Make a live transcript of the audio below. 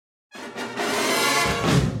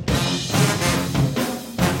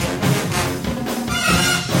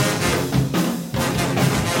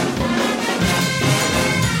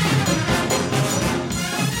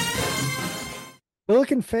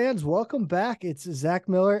Kraken fans, welcome back. It's Zach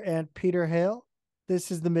Miller and Peter Hale.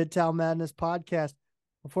 This is the Midtown Madness podcast.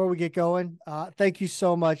 Before we get going, thank you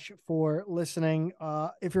so much for listening.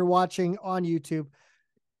 If you're watching on YouTube,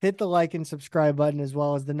 hit the like and subscribe button as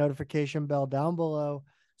well as the notification bell down below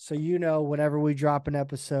so you know whenever we drop an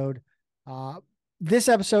episode. This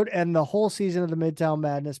episode and the whole season of the Midtown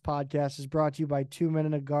Madness podcast is brought to you by 2 Men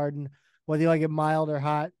in a Garden. Whether you like it mild or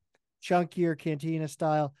hot, chunky or cantina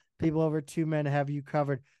style, people over 2 men have you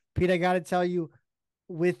covered. Pete, I got to tell you,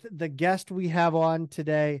 with the guest we have on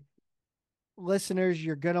today, listeners,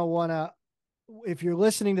 you're going to want to, if you're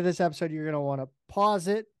listening to this episode, you're going to want to pause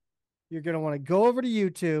it. You're going to want to go over to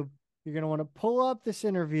YouTube. You're going to want to pull up this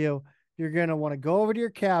interview. You're going to want to go over to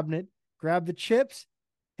your cabinet, grab the chips,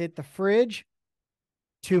 hit the fridge,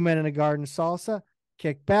 2 Men in a Garden salsa,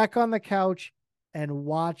 kick back on the couch, and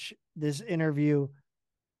watch this interview.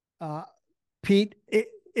 Pete,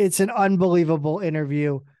 it's an unbelievable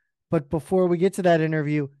interview. But before we get to that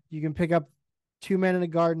interview, you can pick up 2 Men in a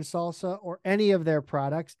Garden salsa or any of their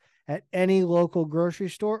products at any local grocery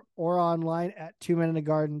store or online at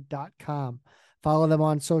 2meninthegarden.com. Follow them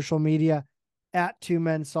on social media at 2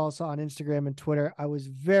 Men Salsa on Instagram and Twitter. I was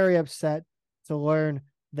very upset to learn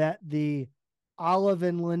that the Olive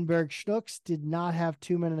and Lindbergh Schnooks did not have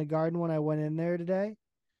 2 Men in a Garden when I went in there today.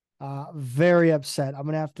 Very upset. I'm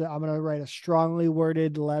going to write a strongly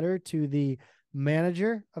worded letter to the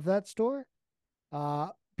manager of that store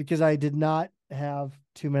because I did not have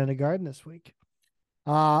 2 Men in a Garden this week.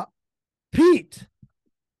 Pete,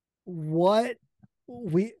 what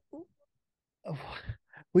we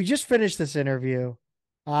just finished this interview.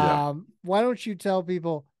 Why don't you tell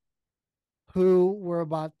people who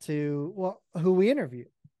we interviewed?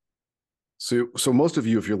 So most of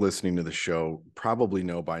you, if you're listening to the show, probably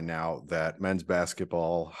know by now that men's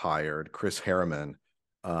basketball hired Chris Harriman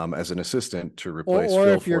as an assistant to replace or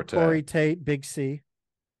Phil if you're Forte. Corey Tate, Big C.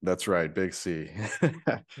 That's right, Big C.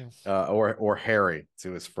 Yes. Or Harry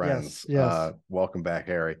to his friends. Yes. Welcome back,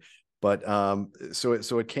 Harry. But so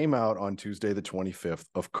it came out on Tuesday the 25th,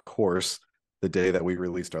 of course, the day that we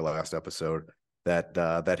released our last episode,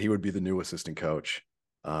 that he would be the new assistant coach,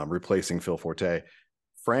 replacing Phil Forte.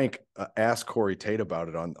 Frank asked Corey Tate about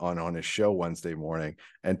it on his show Wednesday morning,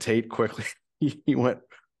 and Tate quickly he went,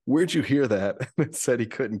 "Where'd you hear that?" and said he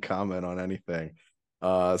couldn't comment on anything.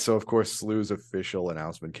 So of course, SLU's official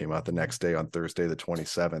announcement came out the next day on Thursday the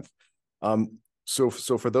 27th. So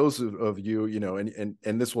for those of you,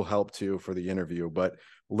 and this will help too for the interview, but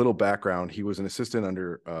a little background: he was an assistant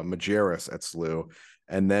under Majerus at SLU,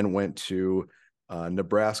 and then went to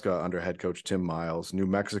Nebraska under head coach Tim Miles, New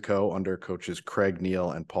Mexico under coaches Craig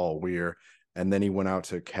Neal and Paul Weir, and then he went out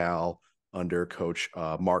to Cal under coach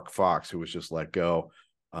Mark Fox, who was just let go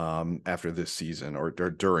after this season or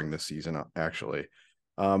during this season, actually.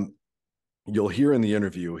 You'll hear in the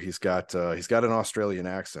interview he's got an Australian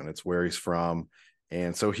accent. It's where he's from,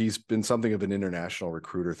 and so he's been something of an international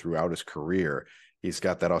recruiter throughout his career. He's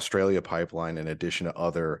got that Australia pipeline in addition to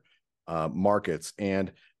other markets.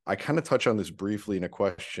 And I kind of touch on this briefly in a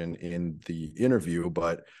question in the interview,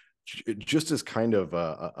 but just as kind of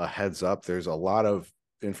a heads up, there's a lot of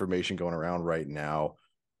information going around right now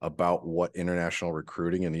about what international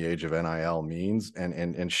recruiting in the age of NIL means.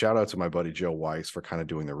 And shout out to my buddy Joe Weiss for kind of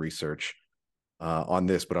doing the research on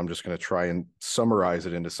this, but I'm just going to try and summarize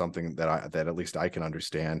it into something that at least I can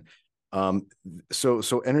understand.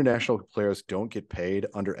 So international players don't get paid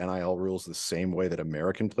under NIL rules the same way that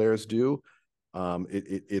American players do.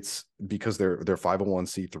 It's because they're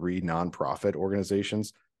 501c3 nonprofit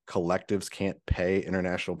organizations. Collectives can't pay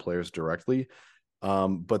international players directly,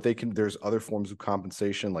 but they can. There's other forms of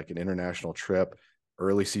compensation, like an international trip,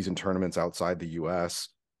 early season tournaments outside the U.S.,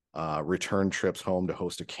 return trips home to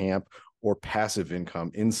host a camp, or passive income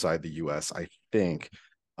inside the U.S. I think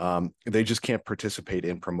they just can't participate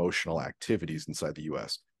in promotional activities inside the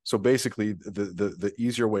U.S. So basically, the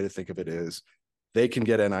easier way to think of it is, they can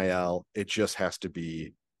get NIL. It just has to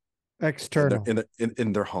be external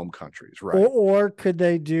in their home countries, right? Or could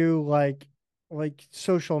they do like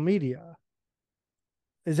social media?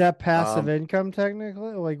 Is that passive income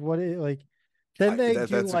technically? Like what? Can they do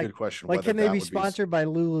that's like? A good question. Like, can they be sponsored by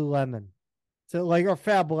Lululemon? So like, or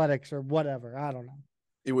Fabletics or whatever. I don't know.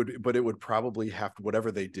 It would probably have to,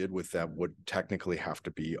 whatever they did with that would technically have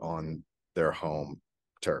to be on their home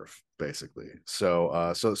turf, basically.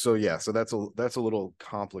 So that's a little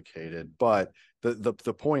complicated, but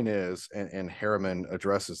the point is, and Harriman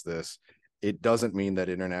addresses this, it doesn't mean that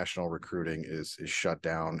international recruiting is shut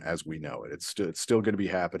down as we know it. It's still going to be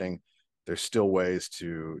happening. There's still ways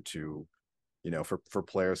to for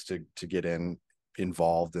players to get in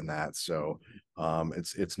involved in that. So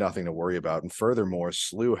it's nothing to worry about. And furthermore,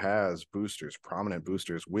 SLU has boosters, prominent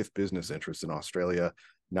boosters with business interests in Australia.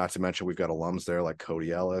 Not to mention we've got alums there like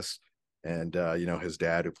Cody Ellis and his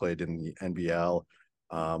dad who played in the NBL,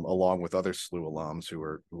 along with other SLU alums who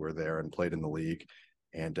were there and played in the league.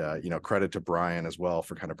 And credit to Brian as well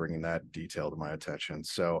for kind of bringing that detail to my attention.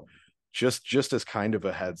 So just as kind of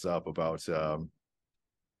a heads up about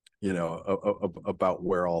about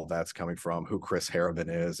where all that's coming from, who Chris Harriman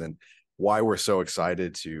is, and why we're so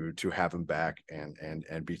excited to have him back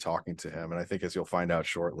and be talking to him. And I think, as you'll find out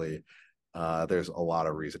shortly, there's a lot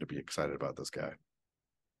of reason to be excited about this guy.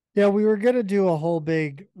 Yeah, we were going to do a whole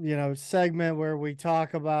big, segment where we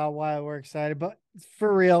talk about why we're excited, but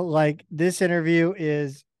for real, like, this interview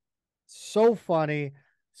is so funny,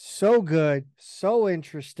 so good, so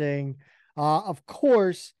interesting. Of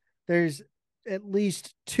course, there's at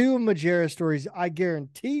least two Majera stories I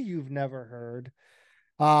guarantee you've never heard.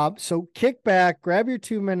 So kick back, grab your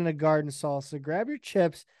 2 minute of garden salsa, grab your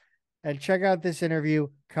chips, and check out this interview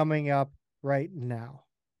coming up right now.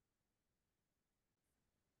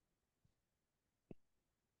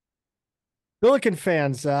 Billiken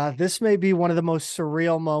fans, this may be one of the most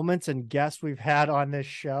surreal moments and guests we've had on this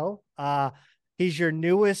show. He's your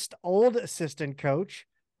newest old assistant coach.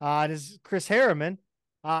 It is Chris Harriman.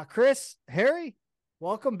 Chris, Harry,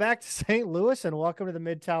 welcome back to St. Louis and welcome to the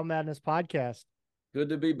Midtown Madness podcast. Good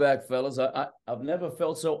to be back, fellas. I've never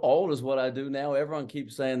felt so old as what I do now. Everyone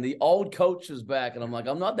keeps saying the old coach is back, and I'm like,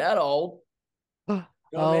 I'm not that old. You know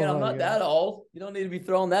what I mean? I'm not that old. You don't need to be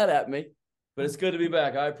throwing that at me. But it's good to be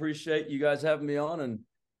back. I appreciate you guys having me on, and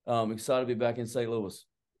I'm excited to be back in St. Louis.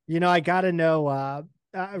 I got to know,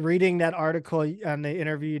 reading that article on the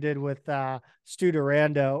interview you did with Stu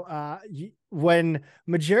Durando, when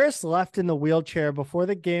Majerus left in the wheelchair before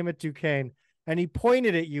the game at Duquesne, and he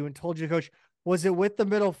pointed at you and told you, Coach, was it with the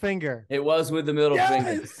middle finger? It was with the middle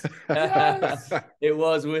finger. Yes. It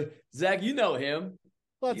was with Zach. You know him.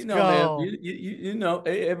 Let's go. Man. You know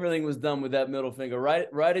everything was done with that middle finger,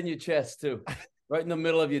 right in your chest too, right in the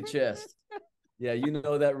middle of your chest. Yeah, you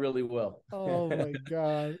know that really well. Oh my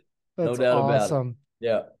God, that's no doubt awesome.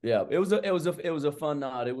 About it. Yeah. It was a fun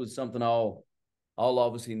night. It was something I'll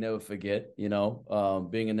obviously never forget.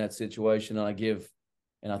 Being in that situation,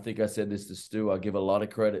 and I think I said this to Stu, I give a lot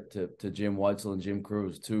of credit to Jim Weitzel and Jim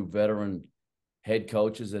Cruz, two veteran head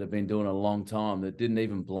coaches that have been doing it a long time that didn't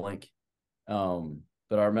even blink.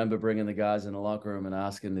 But I remember bringing the guys in the locker room and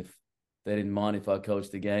asking if they didn't mind if I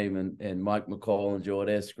coached the game, and Mike McCall and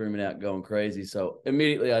Jordan screaming out, going crazy. So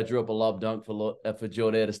immediately I drew up a lob dunk for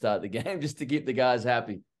Jordan to start the game just to keep the guys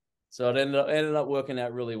happy. So it ended up working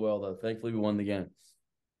out really well, though. Thankfully, we won the game.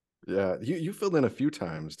 Yeah, you filled in a few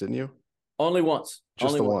times, didn't you? Only once.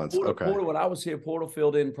 Just the once. Okay. Porter, when I was here, Porter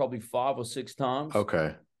filled in probably 5 or 6 times.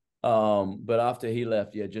 Okay. But after he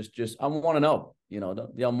left, yeah, just I want to know.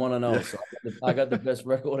 I'm want to know. Yeah. So I got the best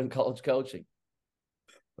record in college coaching.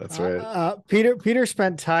 That's right. Peter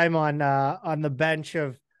spent time on the bench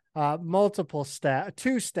of multiple staff,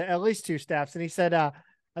 at least two staffs, and he said, I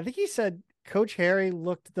think he said Coach Harry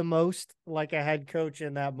looked the most like a head coach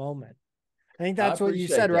in that moment. I think that's what you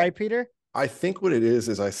said, that. Right, Peter? I think what it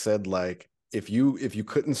is I said, like, if you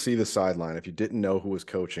couldn't see the sideline, if you didn't know who was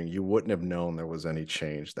coaching, you wouldn't have known there was any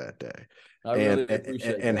change that day. I really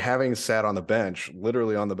appreciate and having sat on the bench,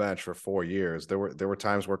 literally on the bench for 4 years, there were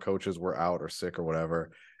times where coaches were out or sick or whatever,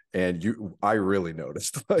 and I really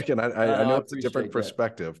noticed. Like, and I know it's a different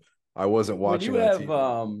perspective. I wasn't watching on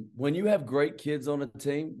TV. When you have great kids on a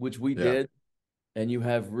team, which we did, and you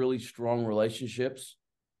have really strong relationships,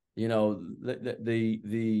 and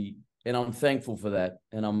I'm thankful for that,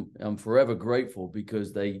 and I'm forever grateful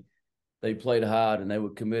because they played hard and they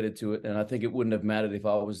were committed to it. And I think it wouldn't have mattered if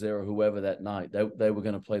I was there or whoever that night. They were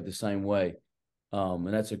going to play the same way,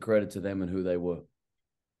 and that's a credit to them and who they were.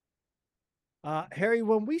 Harry,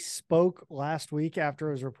 when we spoke last week after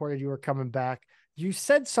it was reported you were coming back, you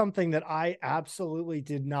said something that I absolutely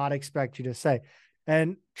did not expect you to say.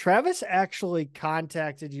 And Travis actually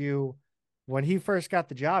contacted you when he first got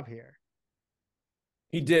the job here.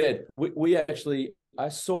 He did. We actually, I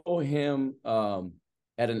saw him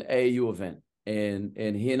at an AAU event, and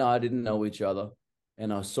he and I didn't know each other,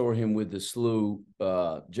 and I saw him with the SLU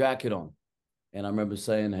jacket on, and I remember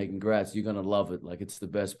saying, "Hey, congrats! You're gonna love it. Like, it's the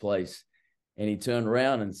best place." And he turned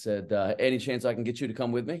around and said, "Any chance I can get you to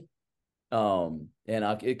come with me?"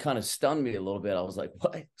 It kind of stunned me a little bit. I was like,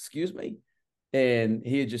 "What? Excuse me?" And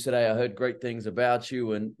he had just said, "Hey, I heard great things about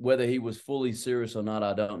you." And whether he was fully serious or not,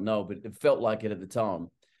 I don't know, but it felt like it at the time.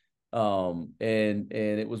 And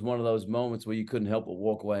it was one of those moments where you couldn't help but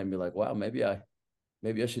walk away and be like, wow, maybe I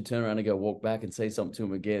maybe I should turn around and go walk back and say something to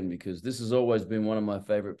him again, because this has always been one of my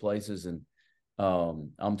favorite places. And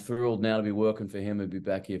I'm thrilled now to be working for him and be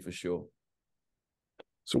back here for sure.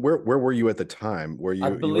 So where were you at the time? Were I you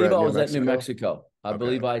were believe at I New was at New Mexico? Mexico. I Okay.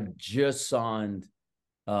 believe I just signed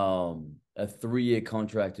a 3-year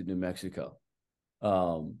contract in New Mexico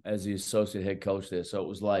as the associate head coach there. So it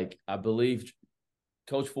was like, I believe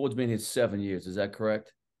Coach Ford's been here 7 years. Is that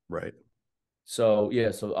correct? Right. So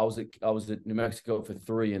yeah, so I was at New Mexico for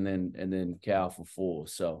 3, and then Cal for 4.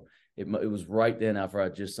 So it was right then after I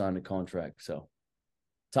just signed the contract. So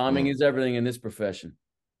timing is everything in this profession.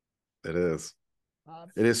 It is.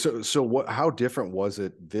 It is. So what, how different was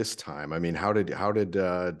it this time? I mean,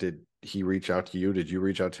 did he reach out to you? Did you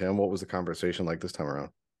reach out to him? What was the conversation like this time around?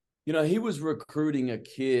 You know, he was recruiting a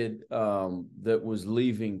kid that was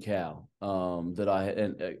leaving Cal. That I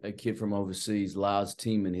had a kid from overseas, Lars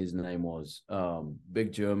Tiemann, his name was,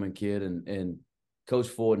 big German kid, and Coach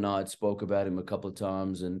Ford and I had spoke about him a couple of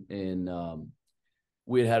times, and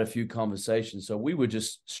we had a few conversations. So we were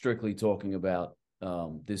just strictly talking about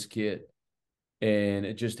this kid. And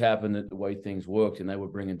it just happened that the way things worked, and they were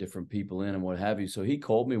bringing different people in and what have you. So he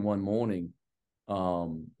called me one morning,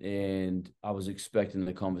 and I was expecting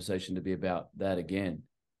the conversation to be about that again.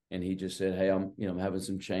 And he just said, "Hey, I'm having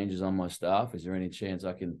some changes on my staff. Is there any chance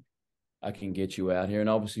I can get you out here?" And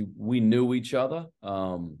obviously we knew each other,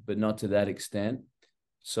 but not to that extent.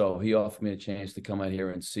 So he offered me a chance to come out here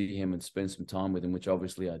and see him and spend some time with him, which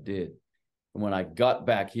obviously I did. And when I got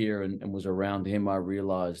back here and was around him, I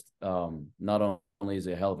realized not only is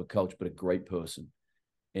he a hell of a coach, but a great person.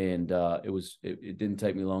 And it didn't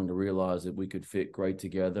take me long to realize that we could fit great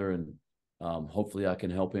together. And hopefully I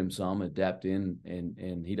can help him some adapt in.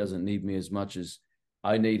 And he doesn't need me as much as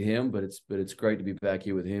I need him, but it's great to be back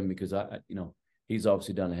here with him, because he's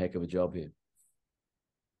obviously done a heck of a job here.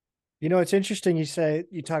 It's interesting.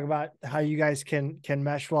 You talk about how you guys can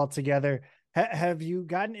mesh well together. Have you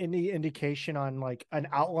gotten any indication on like an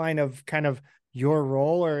outline of kind of your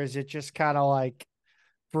role, or is it just kind of like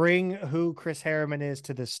bring who Chris Harriman is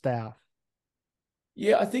to the staff?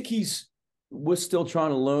 Yeah, I think we're still trying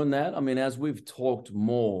to learn that. I mean, as we've talked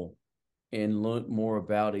more and learned more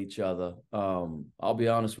about each other, I'll be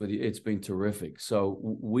honest with you, it's been terrific. So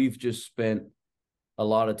we've just spent a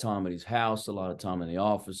lot of time at his house, a lot of time in the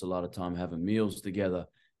office, a lot of time having meals together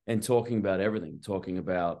and talking about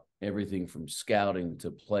everything from scouting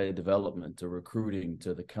to player development to recruiting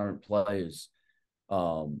to the current players,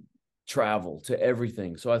 travel to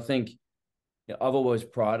everything. So I think I've always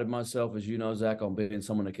prided myself, as you know, Zach, on being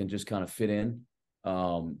someone that can just kind of fit in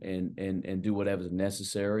and do whatever's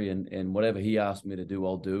necessary, and whatever he asked me to do,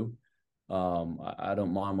 I'll do. I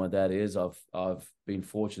don't mind what that is. I've been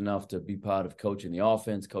fortunate enough to be part of coaching the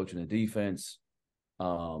offense, coaching the defense,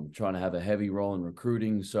 trying to have a heavy role in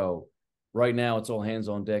recruiting. So right now it's all hands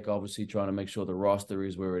on deck, obviously trying to make sure the roster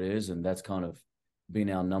is where it is. And that's kind of been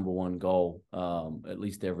our number one goal, at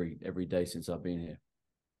least every day since I've been here.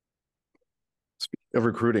 Speaking of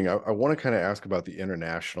recruiting, I want to kind of ask about the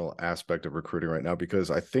international aspect of recruiting right now, because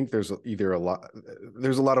I think there's a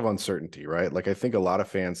lot of uncertainty, right? Like I think a lot of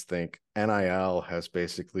fans think NIL has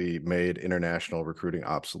basically made international recruiting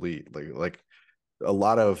obsolete. Like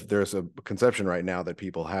there's a conception right now that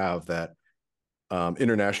people have that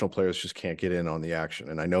international players just can't get in on the action.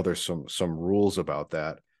 And I know there's some rules about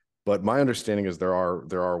that, but my understanding is there are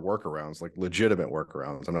workarounds, like legitimate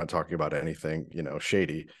workarounds. I'm not talking about anything,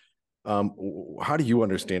 shady. How do you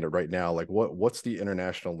understand it right now? Like what's the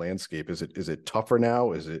international landscape? Is it tougher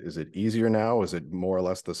now? Is it easier now? Is it more or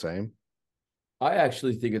less the same? I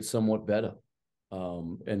actually think it's somewhat better.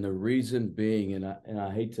 And the reason being, and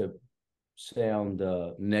I hate to sound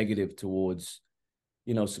negative towards,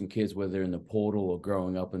 some kids, whether they're in the portal or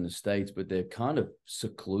growing up in the States, but they're kind of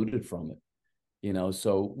secluded from it.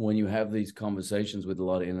 So when you have these conversations with a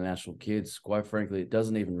lot of international kids, quite frankly, it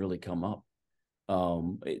doesn't even really come up.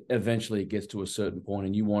 Eventually it gets to a certain point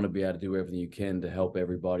and you want to be able to do everything you can to help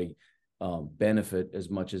everybody benefit as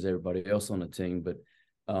much as everybody else on the team. But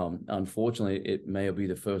unfortunately, it may be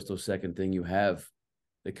the first or second thing you have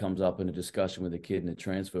that comes up in a discussion with a kid in the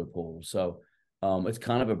transfer portal. So it's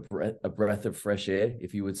kind of a breath of fresh air,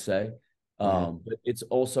 if you would say. But it's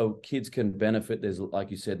also, kids can benefit. There's,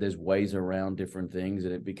 like you said, there's ways around different things,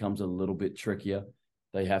 and it becomes a little bit trickier.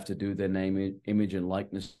 They have to do their name, image, and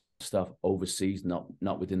likeness stuff overseas,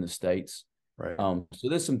 not within the States. Right. So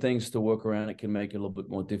there's some things to work around. It can make it a little bit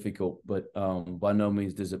more difficult, but by no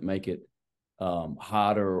means does it make it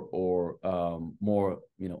harder or more,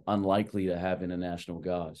 unlikely to have international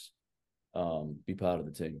guys be part of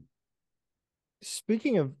the team.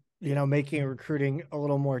 Speaking of making recruiting a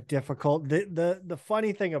little more difficult. The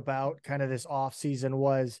funny thing about kind of this off season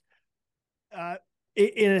was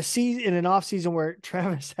in an off season where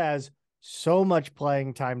Travis has so much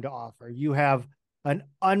playing time to offer. You have an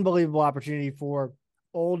unbelievable opportunity for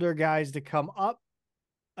older guys to come up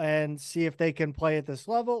and see if they can play at this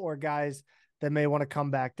level, or guys that may want to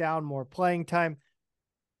come back down, more playing time.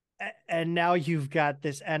 And now you've got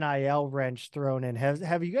this NIL wrench thrown in.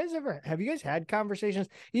 Have you guys had conversations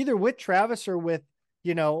either with Travis or with,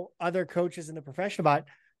 other coaches in the profession about,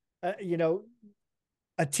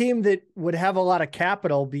 a team that would have a lot of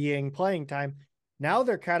capital being playing time? Now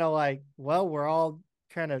they're kind of like, well, we're all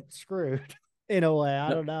kind of screwed in a way.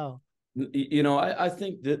 I don't know. I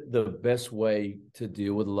think that the best way to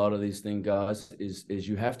deal with a lot of these things, guys, is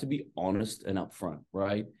you have to be honest and upfront,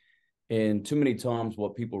 right? And too many times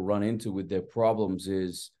what people run into with their problems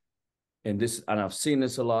is, and I've seen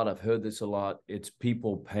this a lot, I've heard this a lot, it's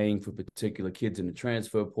people paying for particular kids in the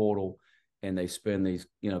transfer portal, and they spend these,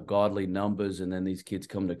 godly numbers, and then these kids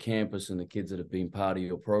come to campus, and the kids that have been part of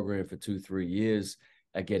your program for 2-3 years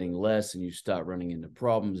are getting less, and you start running into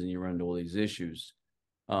problems, and you run into all these issues.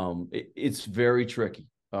 It's very tricky.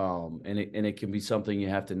 And it can be something you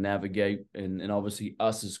have to navigate. And obviously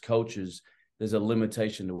us as coaches, there's a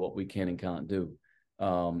limitation to what we can and can't do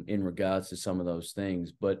in regards to some of those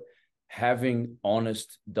things. But having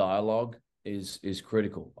honest dialogue is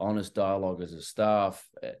critical. Honest dialogue as a staff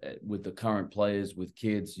with the current players, with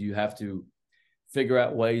kids. You have to figure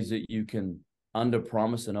out ways that you can under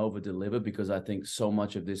promise and over deliver, because I think so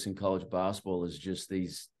much of this in college basketball is just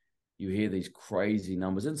you hear these crazy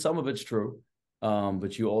numbers, and some of it's true,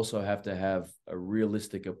 but you also have to have a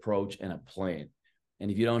realistic approach and a plan. And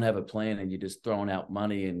if you don't have a plan and you're just throwing out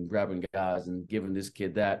money and grabbing guys and giving this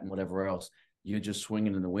kid that and whatever else, you're just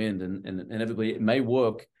swinging in the wind. And everybody, it may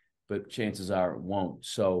work, but chances are it won't.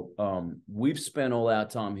 So we've spent all our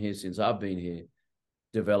time here since I've been here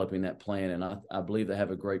developing that plan, and I believe they have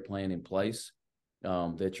a great plan in place.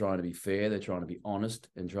 They're trying to be fair, they're trying to be honest,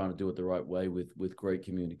 and trying to do it the right way with great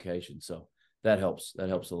communication. So that helps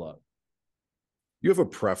a lot. You have a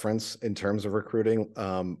preference in terms of recruiting?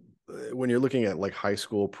 When you're looking at like high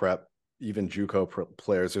school prep, even JUCO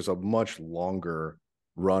players, there's a much longer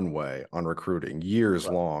runway on recruiting, years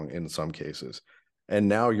long in some cases. And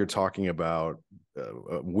now you're talking about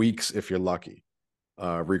weeks, if you're lucky,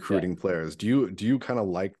 recruiting players. Do you kind of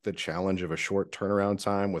like the challenge of a short turnaround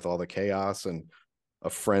time with all the chaos and a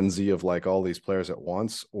frenzy of like all these players at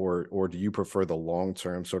once, or do you prefer the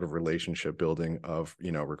long-term sort of relationship building of,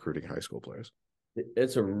 recruiting high school players?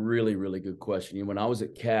 It's a really, really good question. When I was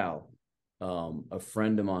at Cal, a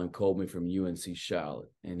friend of mine called me from UNC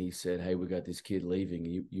Charlotte, and he said, "Hey, we got this kid leaving.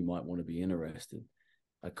 You might want to be interested."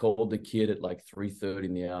 I called the kid at like 3:30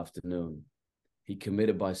 in the afternoon. He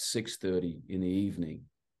committed by 6:30 in the evening.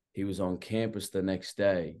 He was on campus the next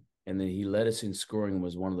day, and then he led us in scoring and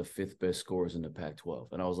was one of the 5th best scorers in the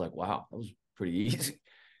Pac-12. And I was like, wow, that was pretty easy,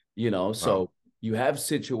 So you have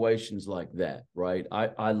situations like that, right?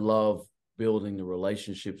 I love building the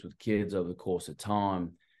relationships with kids over the course of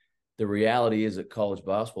time. The reality is that college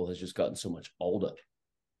basketball has just gotten so much older,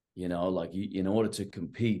 in order to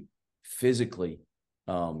compete physically,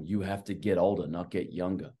 you have to get older, not get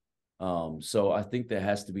younger. So I think there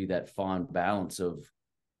has to be that fine balance of,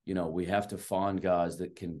 we have to find guys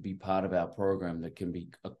that can be part of our program, that can be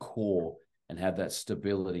a core and have that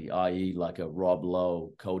stability, i.e. like a Rob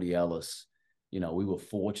Lowe, Cody Ellis. We were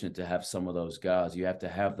fortunate to have some of those guys. You have to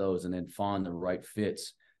have those and then find the right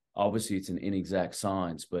fits. Obviously, it's an inexact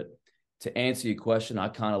science, but to answer your question, I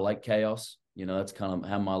kind of like chaos. That's kind of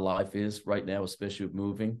how my life is right now, especially with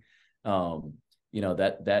moving.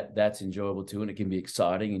 That's enjoyable too, and it can be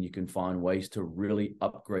exciting, and you can find ways to really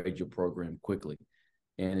upgrade your program quickly.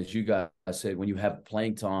 And as you guys said, when you have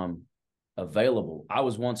playing time available, I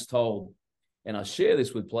was once told, and I share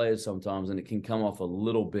this with players sometimes, and it can come off a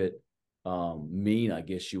little bit mean, I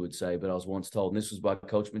guess you would say, but I was once told, and this was by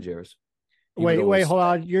Coach Majerus. Wait, hold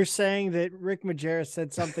on. You're saying that Rick Majerus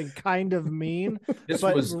said something kind of mean,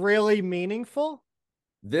 but really meaningful?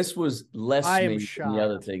 This was less mean than the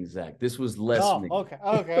other thing, Zach. This was less mean.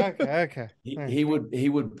 Okay. He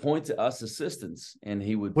would point to us assistants, and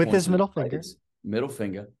he would with point his to middle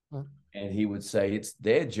finger, and he would say it's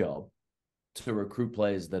their job to recruit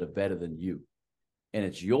players that are better than you, and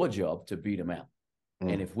it's your job to beat them out.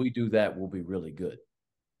 And if we do that, we'll be really good.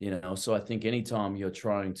 So I think anytime you're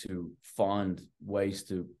trying to find ways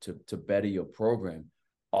to better your program,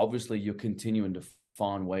 obviously you're continuing to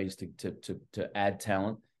find ways to add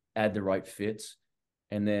talent, add the right fits,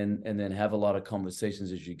 and then have a lot of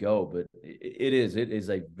conversations as you go. But it is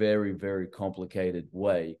a very, very complicated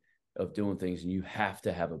way of doing things, and you have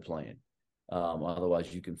to have a plan.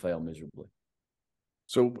 Otherwise, you can fail miserably.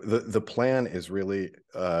 So the plan is really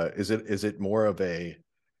is it more of a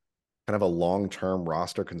kind of a long-term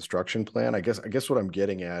roster construction plan? I guess what I'm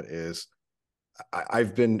getting at is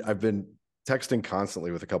I've been texting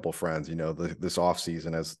constantly with a couple of friends, this off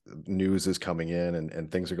season as news is coming in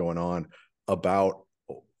and things are going on about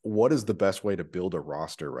what is the best way to build a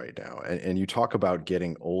roster right now. And you talk about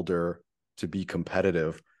getting older to be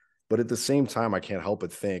competitive, but at the same time, I can't help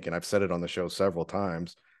but think, and I've said it on the show several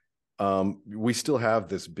times, we still have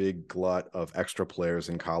this big glut of extra players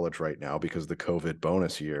in college right now because of the COVID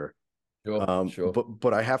bonus year. Sure.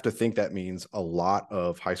 But I have to think that means a lot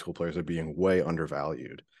of high school players are being way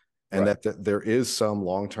undervalued, and Right. that there is some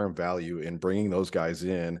long-term value in bringing those guys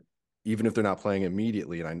in, even if they're not playing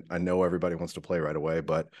immediately. And I know everybody wants to play right away,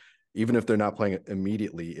 but even if they're not playing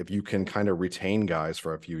immediately, if you can kind of retain guys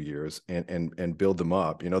for a few years and build them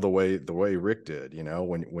up, the way Rick did,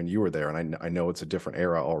 when you were there, and I know it's a different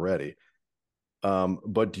era already.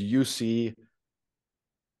 But do you see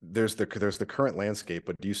there's the current landscape,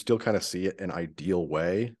 but do you still kind of see it an ideal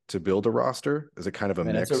way to build a roster? Is it kind of a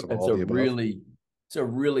mix of all the above? It's a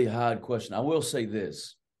really hard question. I will say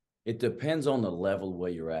this. It depends on the level where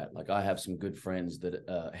you're at. Like, I have some good friends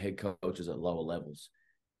that head coaches at lower levels,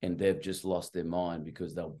 and they've just lost their mind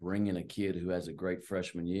because they'll bring in a kid who has a great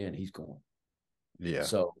freshman year and he's gone. Yeah.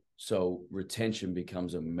 So retention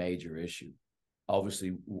becomes a major issue.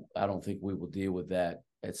 Obviously, I don't think we will deal with that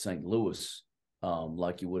at St. Louis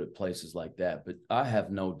like you would at places like that. But I have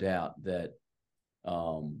no doubt that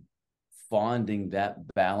finding that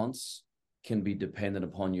balance can be dependent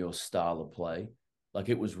upon your style of play. Like,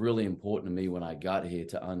 it was really important to me when I got here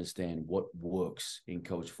to understand what works in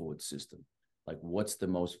Coach Ford's system. Like, what's the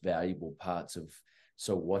most valuable parts of,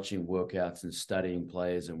 so watching workouts and studying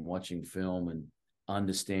players and watching film and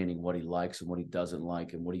understanding what he likes and what he doesn't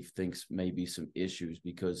like and what he thinks may be some issues.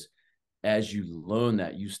 Because as you learn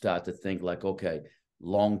that, you start to think like, okay,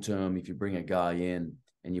 long term, if you bring a guy in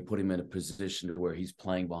and you put him in a position where he's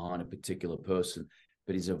playing behind a particular person,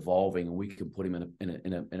 but he's evolving, and we can put him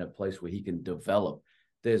in a place where he can develop,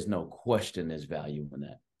 there's no question there's value in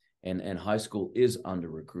that. And high school is under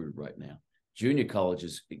recruited right now. Junior college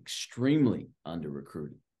is extremely under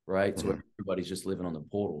recruited, right? Mm-hmm. So everybody's just living on the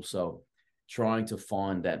portal. So trying to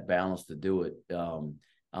find that balance to do it.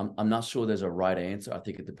 I'm not sure there's a right answer. I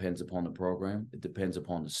think it depends upon the program. It depends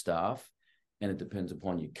upon the staff, and it depends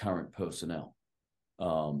upon your current personnel.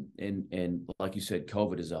 And like you said,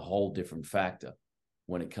 COVID is a whole different factor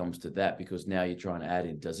when it comes to that, because now you're trying to add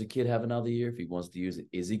in, does a kid have another year? If he wants to use it,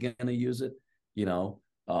 is he going to use it?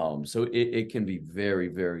 So it can be very,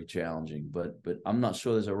 very challenging, but I'm not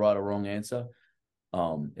sure there's a right or wrong answer.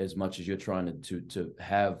 As much as you're trying to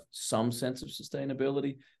have some sense of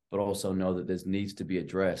sustainability, but also know that there's needs to be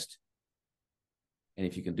addressed. And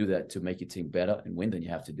if you can do that to make your team better and win, then you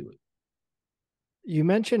have to do it. You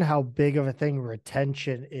mentioned how big of a thing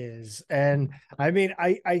retention is. And I mean,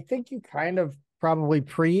 I think you kind of probably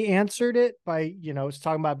pre-answered it by, it's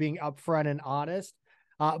talking about being upfront and honest.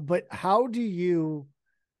 But how do you,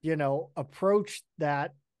 approach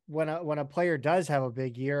that when a player does have a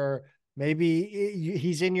big year? Maybe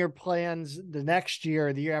he's in your plans the next year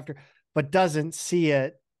or the year after, but doesn't see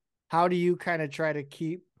it. How do you kind of try to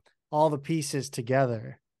keep all the pieces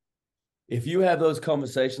together? If you have those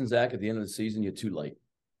conversations, Zach, at the end of the season, you're too late.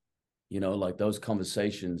 Like, those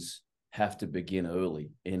conversations have to begin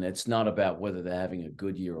early. And it's not about whether they're having a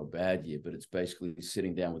good year or bad year, but it's basically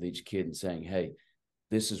sitting down with each kid and saying, hey,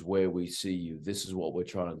 this is where we see you. This is what we're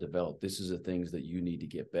trying to develop. This is the things that you need to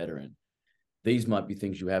get better in. These might be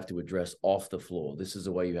things you have to address off the floor. This is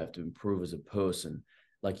the way you have to improve as a person.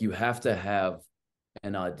 Like, you have to have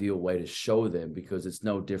an ideal way to show them, because it's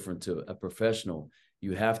no different to a professional.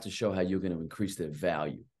 You have to show how you're going to increase their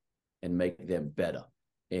value and make them better,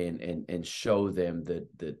 and show them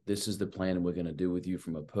that this is the plan and we're going to do with you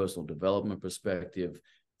from a personal development perspective,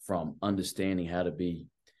 from understanding how to be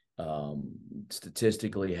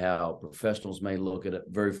statistically, how professionals may look at it.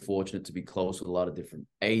 Very fortunate to be close with a lot of different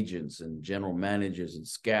agents and general managers and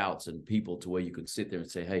scouts and people, to where you can sit there and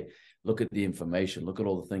say, hey, look at the information, look at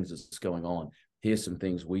all the things that's going on. Here's some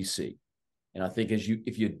things we see. And I think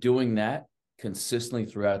if you're doing that consistently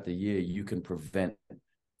throughout the year, you can prevent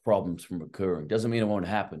problems from occurring. Doesn't mean it won't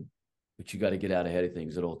happen, but you got to get out ahead of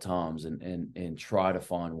things at all times and try to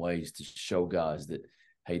find ways to show guys that,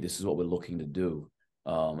 hey, this is what we're looking to do.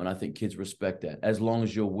 And I think kids respect that, as long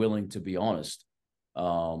as you're willing to be honest,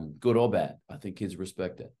 good or bad. I think kids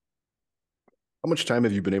respect that. How much time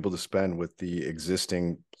have you been able to spend with the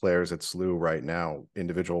existing players at SLU right now?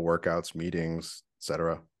 Individual workouts, meetings,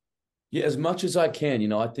 etc. Yeah, as much as I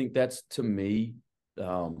can. I think that's, to me,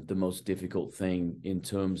 the most difficult thing in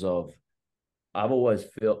terms of, I've always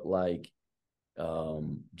felt like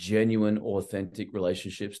genuine, authentic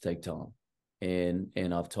relationships take time.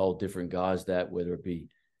 And I've told different guys that, whether it be,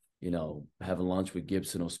 having lunch with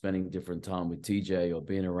Gibson or spending different time with TJ or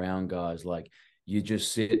being around guys, like, you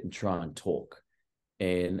just sit and try and talk.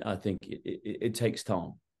 And I think it takes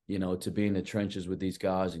time, to be in the trenches with these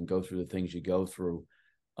guys and go through the things you go through.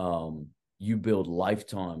 You build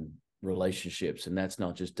lifetime relationships, and that's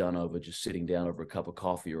not just done over just sitting down over a cup of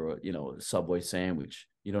coffee or a Subway sandwich.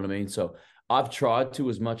 You know what I mean? So I've tried to,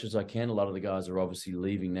 as much as I can. A lot of the guys are obviously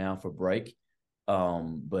leaving now for break,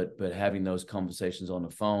 but having those conversations on the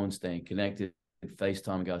phone, staying connected,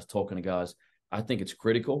 FaceTime guys, talking to guys, I think it's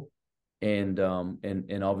critical. And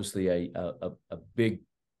obviously a big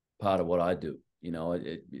part of what I do,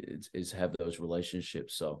 is have those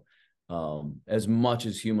relationships. So as much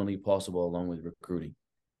as humanly possible, along with recruiting,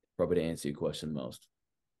 probably to answer your question most.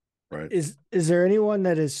 Right. Is there anyone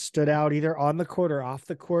that has stood out either on the court or off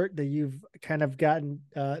the court that you've kind of gotten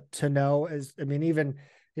to know as, I mean, even,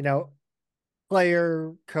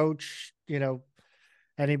 player, coach,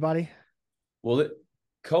 anybody? Well,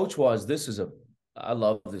 coach wise, I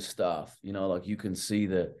love this stuff. Like, you can see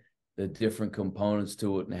the different components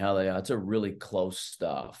to it and how they are. It's a really close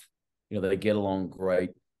staff. They get along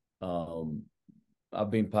great. I've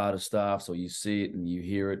been part of staff, so you see it and you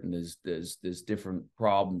hear it, and there's different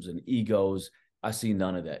problems and egos. I see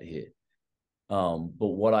none of that here. But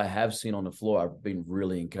what I have seen on the floor, I've been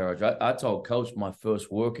really encouraged. I told Coach my first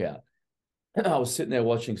workout, I was sitting there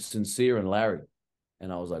watching Sincere and Larry,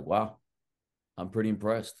 and I was like, wow, I'm pretty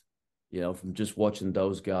impressed, from just watching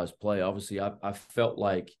those guys play. Obviously, I felt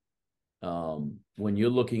like when you're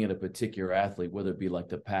looking at a particular athlete, whether it be like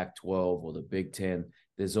the Pac-12 or the Big Ten,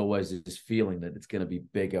 there's always this feeling that it's going to be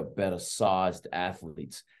bigger, better sized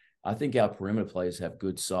athletes. I think our perimeter players have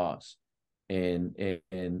good size and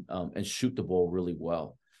shoot the ball really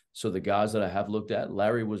well. So the guys that I have looked at,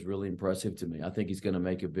 Larry was really impressive to me. I think he's going to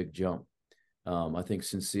make a big jump. I think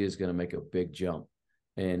Sincere is going to make a big jump.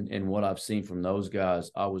 And what I've seen from those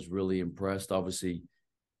guys, I was really impressed. Obviously,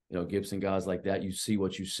 Gibson, guys like that, you see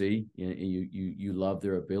what you see, and you love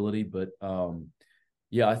their ability. But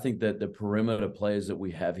yeah, I think that the perimeter players that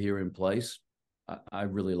we have here in place, I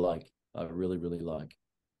really like. I really, really like.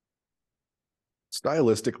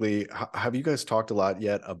 Stylistically, have you guys talked a lot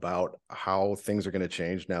yet about how things are going to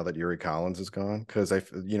change now that Yuri Collins is gone? Because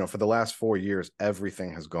for the last 4 years,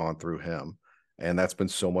 everything has gone through him, and that's been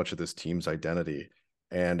so much of this team's identity.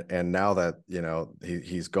 And now that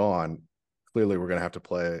he's gone, clearly we're going to have to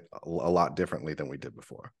play a lot differently than we did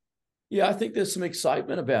before. Yeah, I think there's some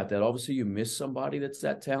excitement about that. Obviously, you miss somebody that's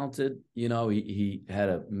that talented. He had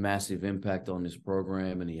a massive impact on this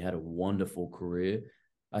program, and he had a wonderful career.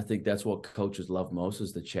 I think that's what coaches love most,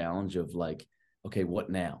 is the challenge of, like, okay, what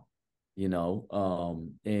now?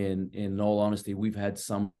 And in all honesty, we've had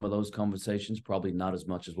some of those conversations, probably not as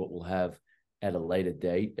much as what we'll have at a later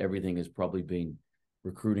date. Everything has probably been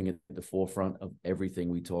recruiting at the forefront of everything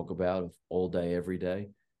we talk about, of all day, every day.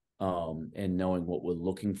 And knowing what we're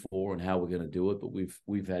looking for and how we're going to do it. But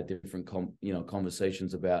we've had different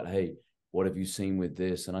conversations about, hey, what have you seen with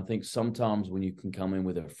this? And I think sometimes when you can come in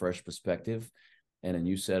with a fresh perspective and a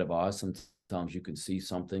new set of eyes, sometimes you can see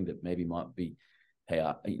something that maybe might be, hey,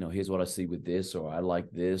 here's what I see with this, or I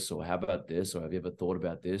like this, or how about this, or have you ever thought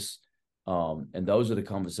about this? And those are the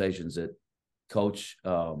conversations that Coach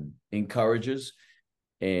encourages,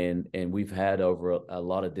 and we've had over a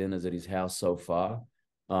lot of dinners at his house so far.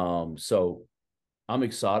 So I'm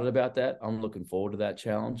excited about that. I'm looking forward to that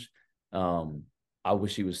challenge. I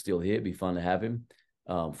wish he was still here. It'd be fun to have him,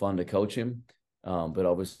 fun to coach him. But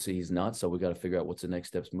obviously he's not. So we got to figure out what's the next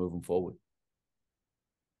steps moving forward.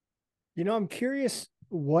 I'm curious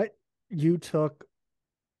what you took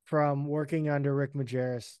from working under Rick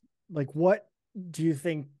Majerus. Like, what do you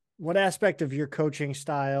think, what aspect of your coaching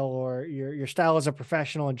style or your style as a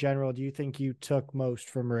professional in general do you think you took most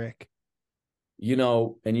from Rick?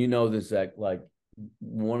 And this, Zach, like,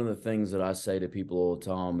 one of the things that I say to people all the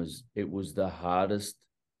time is it was the hardest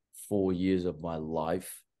 4 years of my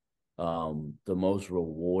life, the most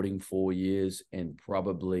rewarding 4 years. And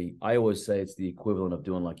probably, I always say it's the equivalent of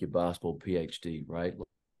doing like your basketball PhD, right?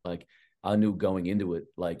 Like, I knew going into it,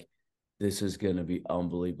 like, this is going to be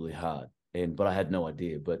unbelievably hard. But I had no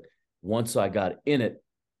idea. But once I got in it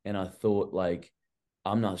and I thought, like,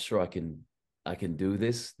 I'm not sure I can do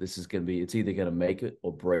this. This is going to be, it's either going to make it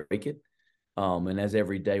or break it. And as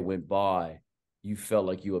every day went by, you felt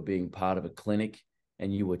like you were being part of a clinic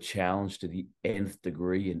and you were challenged to the nth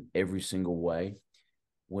degree in every single way.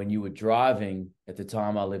 when you were driving, at the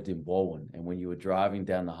time I lived in Baldwin, and when you were driving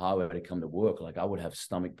down the highway to come to work, like I would have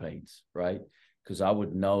stomach pains, right? Because I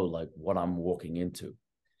would know like what I'm walking into.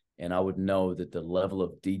 And I would know that the level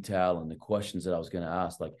of detail and the questions that I was going to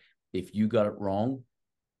ask, like if you got it wrong,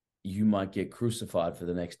 you might get crucified for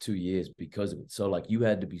the next 2 years because of it. So like you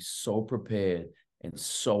had to be so prepared and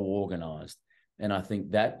so organized. And I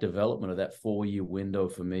think that development of that 4-year window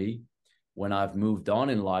for me, when I've moved on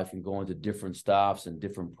in life and going to different staffs and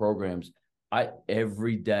different programs, I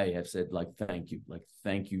every day have said like, thank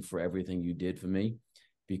you for everything you did for me,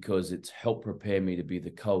 because it's helped prepare me to be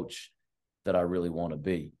the coach that I really want to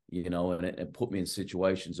be, and it put me in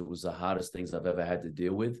situations. It was the hardest things I've ever had to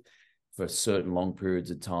deal with for certain long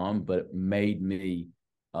periods of time, but it made me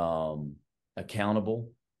accountable.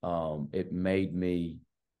 It made me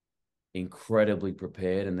incredibly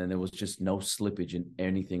prepared. And then there was just no slippage in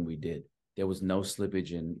anything we did. There was no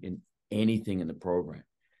slippage in anything in the program.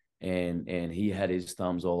 And he had his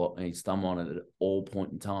thumb on it at all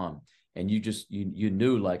point in time. And you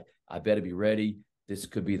knew like, I better be ready. This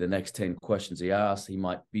could be the next 10 questions he asked. He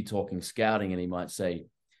might be talking scouting and he might say,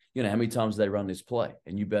 how many times did they run this play?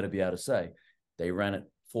 And you better be able to say, they ran it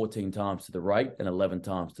 14 times to the right and 11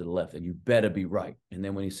 times to the left. And you better be right. And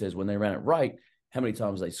then when he says, when they ran it right, how many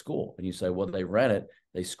times they score? And you say, well, they ran it.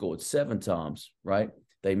 They scored 7 times, right?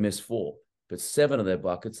 They missed 4. But 7 of their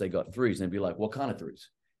buckets, they got 3s. And they'd be like, what kind of 3s?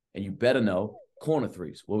 And you better know corner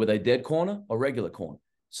 3s. Well, were they dead corner or regular corner?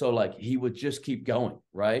 So like he would just keep going,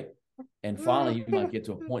 right? And finally you might get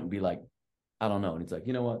to a point and be like, I don't know. And he's like,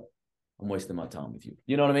 you know what? I'm wasting my time with you.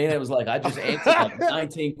 You know what I mean? It was like, I just answered like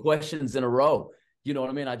 19 questions in a row. You know what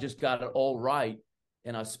I mean? I just got it all right.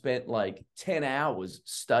 And I spent like 10 hours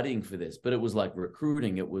studying for this, but it was like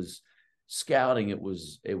recruiting. It was scouting. It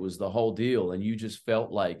was the whole deal. And you just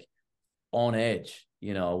felt like on edge. We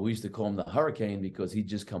used to call him the Hurricane because he'd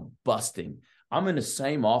just come busting. I'm in the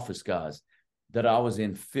same office, guys, that I was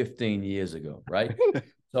in 15 years ago, right?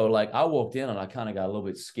 So like I walked in and I kind of got a little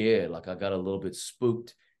bit scared. Like I got a little bit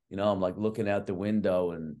spooked. I'm like looking out the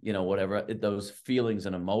window and, whatever, those feelings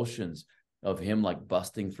and emotions of him like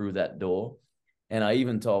busting through that door. And I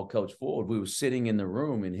even told Coach Ford, we were sitting in the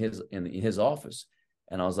room in his office.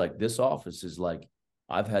 And I was like, this office is like,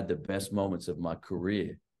 I've had the best moments of my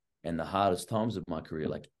career and the hardest times of my career,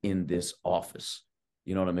 like in this office.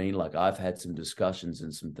 You know what I mean? Like I've had some discussions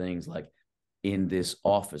and some things like in this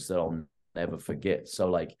office that I'll never forget. So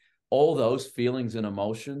like all those feelings and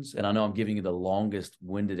emotions, and I know I'm giving you the longest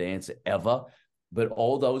winded answer ever, but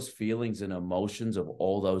all those feelings and emotions of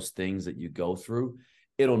all those things that you go through,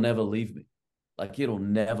 it'll never leave me. Like it'll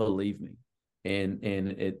never leave me. And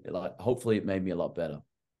it like, hopefully it made me a lot better.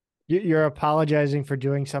 You're apologizing for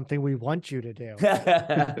doing something we want you to do.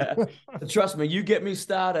 Trust me, you get me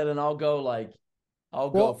started and I'll go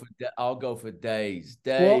for days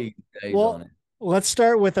on it. Let's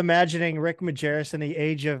start with imagining Rick Majerus in the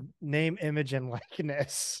age of name, image, and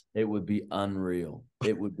likeness. It would be unreal.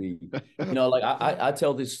 It would be, like I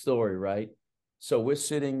tell this story, right? So we're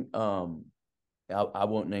sitting, I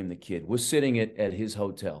won't name the kid. We're sitting at his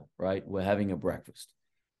hotel, right? We're having a breakfast.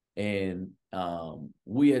 And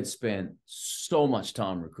we had spent so much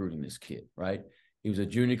time recruiting this kid, right? He was a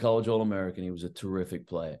junior college All-American. He was a terrific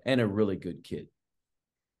player and a really good kid.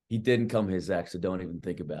 He didn't come here, Zach, so don't even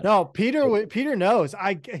think about it. No, Peter knows.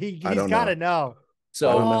 He's got to know.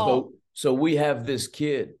 So we have this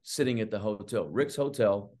kid sitting at the hotel, Rick's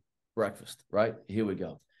hotel, breakfast, right? Here we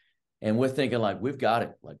go. And we're thinking like, we've got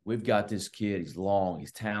it. Like we've got this kid. He's long,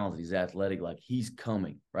 he's talented, he's athletic. Like he's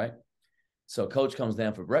coming, right? So coach comes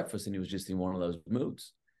down for breakfast and he was just in one of those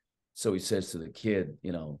moods. So he says to the kid,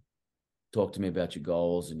 talk to me about your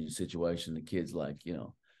goals and your situation. The kid's like,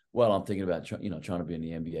 well, I'm thinking about, trying to be in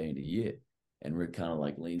the NBA in a year. And Rick kind of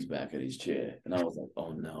like leans back at his chair. And I was like,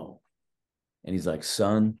 oh no. And he's like,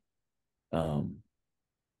 son, are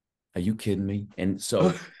you kidding me? And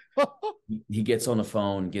so he gets on the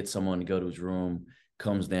phone, gets someone to go to his room,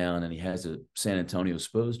 comes down, and he has a San Antonio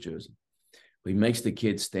Spurs jersey. He makes the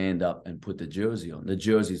kid stand up and put the jersey on. The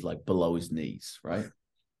jersey's like below his knees, right?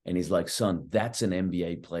 And he's like, son, that's an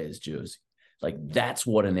NBA player's jersey. Like that's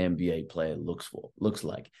what an NBA player looks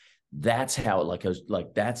like. That's how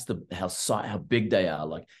that's how big they are.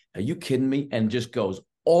 Like, are you kidding me? And just goes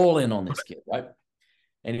all in on this kid, right?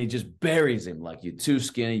 And he just buries him like, you're too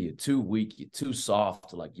skinny, you're too weak, you're too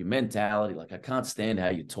soft, like your mentality, like I can't stand how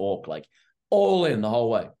you talk, like all in the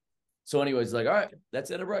whole way. So anyways, he's like, all right,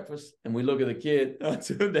 that's it at breakfast. And we look at the kid,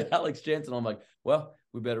 to Alex Jensen. I'm like, well,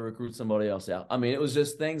 we better recruit somebody else out. I mean, it was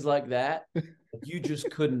just things like that. You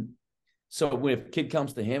just couldn't So when a kid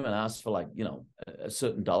comes to him and asks for like, you know, a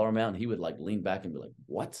certain dollar amount, he would like lean back and be like,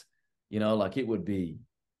 what? You know, like it would be.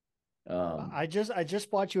 I just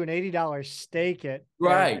bought you an $80 steak at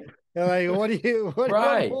Right. like, what do you want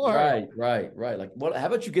Right, more? right. Like, what? How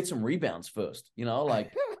about you get some rebounds first? You know,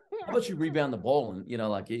 like, how about you rebound the ball? And you know,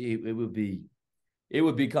 like it would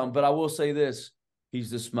become. But I will say this: he's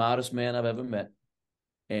the smartest man I've ever met,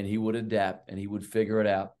 and he would adapt and he would figure it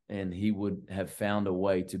out, and he would have found a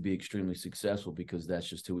way to be extremely successful because that's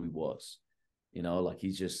just who he was. You know, like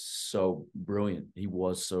he's just so brilliant. He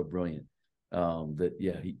was so brilliant that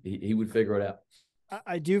yeah, he would figure it out.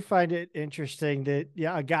 I do find it interesting that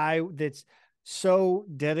a guy that's so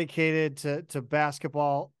dedicated to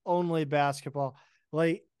basketball, only basketball,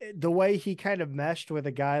 like the way he kind of meshed with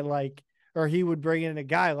a guy like, or he would bring in a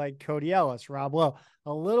guy like Cody Ellis, Rob Lowe,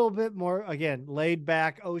 a little bit more again laid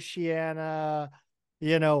back, Oceana,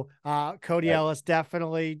 Cody Right. Ellis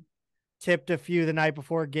definitely tipped a few the night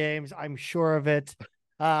before games. I'm sure of it.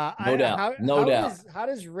 No doubt. No doubt. How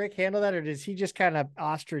does Rick handle that, or does he just kind of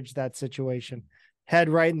ostrich that situation, head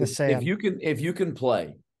right in the sand? If you can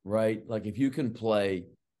play, right? Like if you can play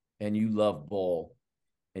and you love ball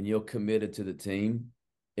and you're committed to the team,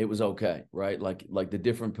 it was okay, right? Like the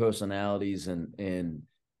different personalities and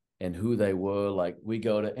who they were. Like we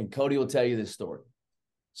go to, and Cody will tell you this story.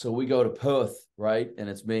 So we go to Perth, right? And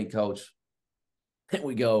it's me and Coach. And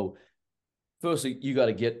we go, firstly, you got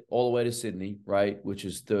to get all the way to Sydney, right? Which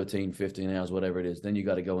is 13, 15 hours, whatever it is. Then you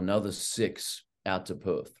got to go another 6 out to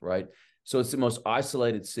Perth, right? So it's the most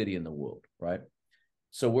isolated city in the world, right?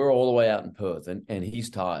 So we're all the way out in Perth, and he's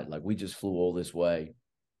tired. Like we just flew all this way,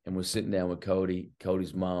 and we're sitting down with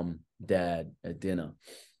Cody's mom, dad at dinner,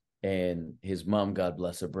 and his mom, God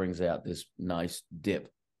bless her, brings out this nice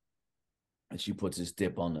dip, and she puts this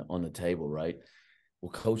dip on the table, right?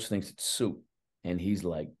 Well, Coach thinks it's soup, and he's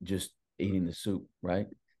like just eating the soup, right?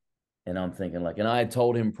 And I'm thinking like, and I had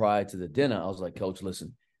told him prior to the dinner, I was like, Coach,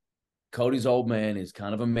 listen, Cody's old man is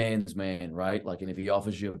kind of a man's man, right? Like, and if he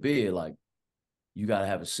offers you a beer, like, you got to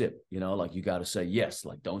have a sip, you know, like you got to say yes,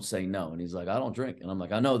 like don't say no. And he's like, I don't drink. And I'm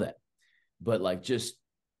like, I know that. But like just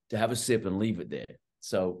to have a sip and leave it there.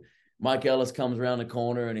 So Mike Ellis comes around the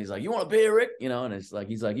corner and he's like, you want a beer, Rick? You know, and it's like,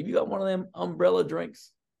 he's like, have you got one of them umbrella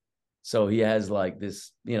drinks? So he has like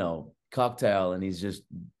this, you know, cocktail and he's just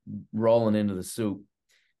rolling into the soup,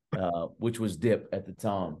 which was dip at the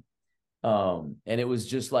time. And it was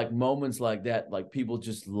just like moments like that, like people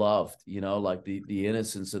just loved, you know, like the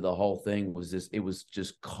innocence of the whole thing was just, it was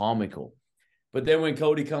just comical. But then when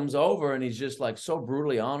Cody comes over and he's just like so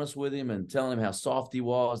brutally honest with him and telling him how soft he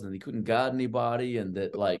was and he couldn't guard anybody and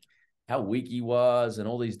that like how weak he was and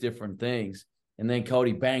all these different things. And then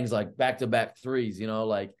Cody bangs like back-to-back threes, you know,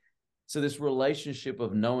 like, so this relationship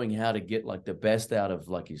of knowing how to get like the best out of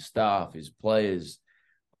like his staff, his players,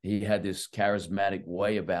 he had this charismatic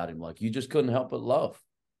way about him. Like you just couldn't help but love,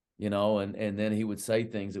 you know, and then he would say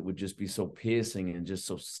things that would just be so piercing and just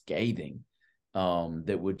so scathing,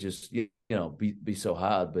 that would just, you know, be so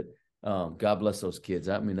hard. But God bless those kids.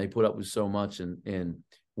 I mean, they put up with so much, and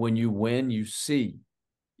when you win, you see,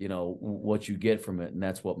 you know, what you get from it. And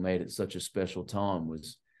that's what made it such a special time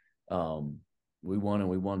was we won, and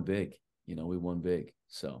we won big, you know, we won big.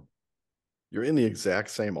 So. You're in the exact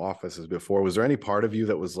same office as before. Was there any part of you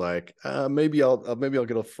that was like, maybe I'll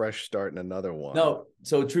get a fresh start in another one? No.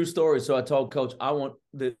 So true story. So I told Coach,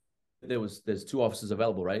 there's 2 offices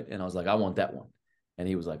available, right? And I was like, I want that one. And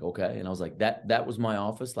he was like, okay. And I was like, that was my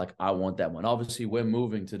office. Like, I want that one. Obviously, we're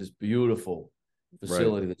moving to this beautiful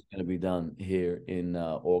facility that's going to be done here in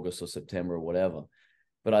August or September or whatever.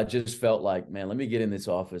 But I just felt like, man, let me get in this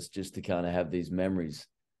office just to kind of have these memories.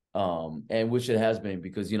 And which it has been,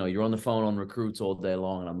 because, you know, you're on the phone on recruits all day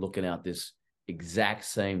long and I'm looking out this exact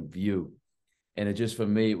same view. And it just, for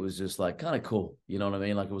me, it was just like kind of cool. You know what I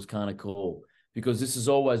mean? Like it was kind of cool because this has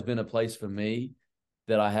always been a place for me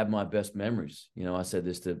that I have my best memories. You know, I said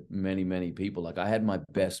this to many, many people. Like I had my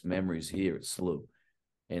best memories here at SLU,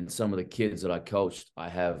 and some of the kids that I coached, I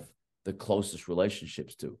have the closest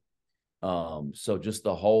relationships to. So just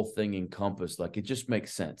the whole thing encompassed, like it just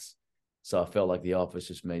makes sense. So I felt like the office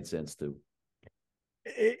just made sense too.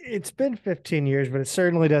 It's been 15 years, but it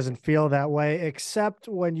certainly doesn't feel that way, except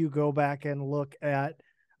when you go back and look at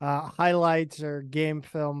highlights or game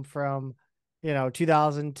film from,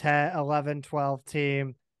 2010, 11, 12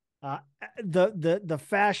 team. The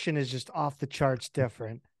fashion is just off the charts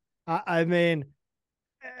different. I mean,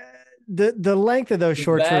 the length of those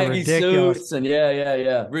shorts were ridiculous. Suits and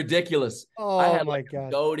yeah. Ridiculous. Oh, I had my like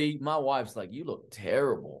God. goatee. My wife's like, you look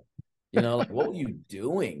terrible. You know, like, what were you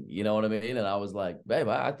doing? You know what I mean? And I was like, babe,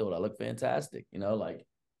 I thought I looked fantastic. You know, like,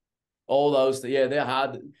 All those, yeah, they're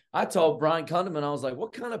hard. I told Brian Kunderman, I was like,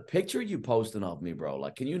 what kind of picture are you posting of me, bro?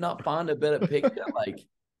 Like, can you not find a better picture? Like,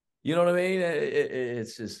 you know what I mean?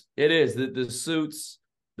 It's just, it is the suits,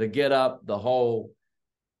 the get up, the whole,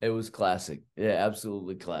 it was classic. Yeah,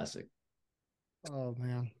 absolutely classic. Oh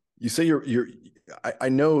man. You say I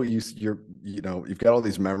know you've got all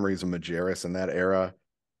these memories of Majerus in that era.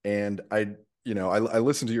 And I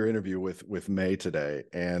listened to your interview with May today,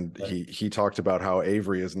 and he talked about how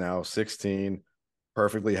Avery is now 16,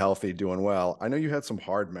 perfectly healthy, doing well. I know you had some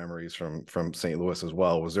hard memories from St. Louis as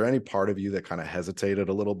well. Was there any part of you that kind of hesitated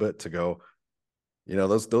a little bit to go,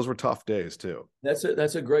 those were tough days too? That's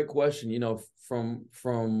a great question.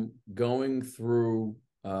 From going through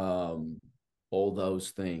all those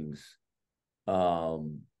things,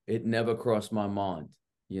 it never crossed my mind,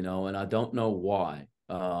 and I don't know why.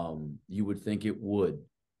 You would think it would.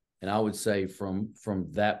 And I would say from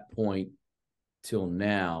that point till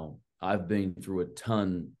now, I've been through a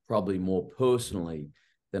ton, probably more personally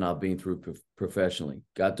than I've been through professionally.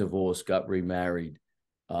 Got divorced, got remarried,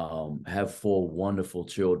 have 4 wonderful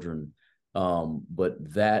children.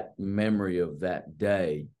 But that memory of that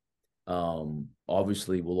day,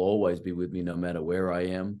 obviously will always be with me no matter where I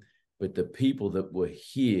am. But the people that were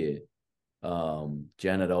here,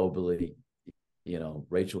 Janet Oberly,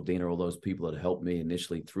 Rachel Diener, all those people that helped me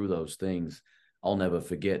initially through those things, I'll never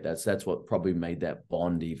forget. That's what probably made that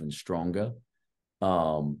bond even stronger.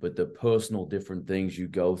 But the personal different things you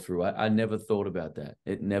go through, I never thought about that.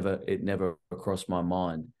 It never crossed my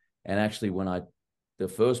mind. And actually, the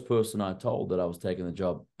first person I told that I was taking the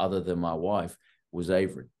job other than my wife was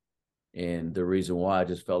Avery. And the reason why, I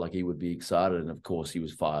just felt like he would be excited. And of course he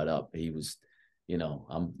was fired up. He was,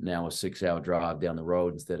 I'm now a 6-hour drive down the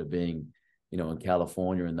road instead of being, in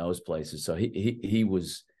California and those places. So he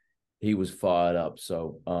was fired up.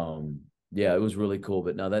 So yeah, it was really cool.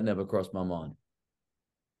 But no, that never crossed my mind.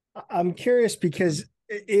 I'm curious because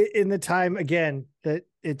in the time again that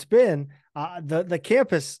it's been, the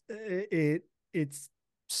campus, it's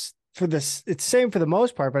for this, it's same for the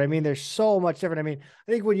most part, but I mean, there's so much different. I mean,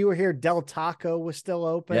 I think when you were here, Del Taco was still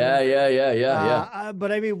open. Yeah.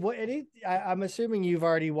 But I mean, I'm assuming you've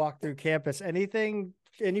already walked through campus. Any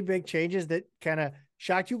big changes that kind of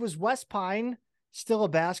shocked you? Was West Pine still a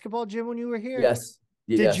basketball gym when you were here? Yes.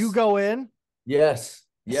 Did you go in? Yes.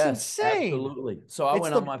 It's insane. Absolutely. So I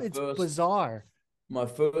went on it's bizarre. My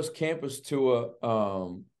first campus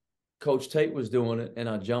tour. Coach Tate was doing it, and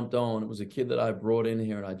I jumped on. It was a kid that I brought in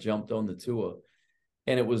here, and I jumped on the tour.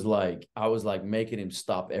 And it was like, I was like making him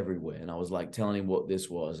stop everywhere. And I was like telling him what this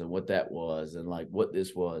was and what that was and like what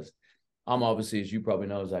this was. I'm obviously, as you probably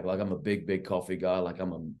know, Zach, like I'm a big coffee guy. Like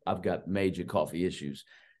I've got major coffee issues.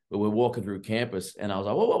 But we're walking through campus, and I was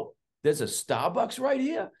like, whoa, there's a Starbucks right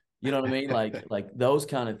here. You know what I mean? Like those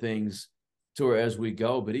kind of things tour as we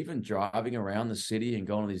go. But even driving around the city and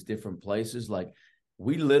going to these different places, like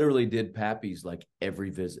we literally did Pappy's like every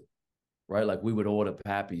visit, right? Like we would order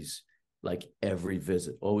Pappy's like every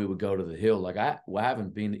visit, or we would go to the Hill. Like I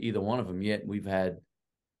haven't been to either one of them yet. We've had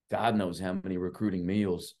God knows how many recruiting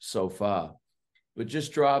meals so far, but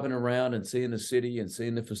just driving around and seeing the city and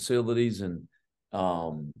seeing the facilities and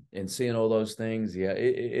seeing all those things. Yeah,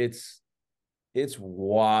 it's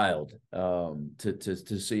wild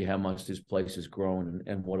to see how much this place has grown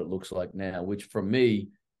and what it looks like now, which for me,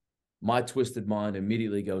 my twisted mind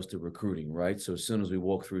immediately goes to recruiting, right? So as soon as we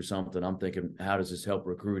walk through something, I'm thinking, how does this help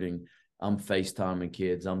recruiting? I'm FaceTiming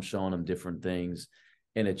kids. I'm showing them different things.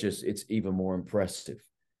 And it's even more impressive.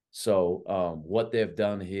 So what they've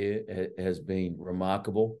done here has been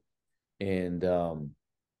remarkable. And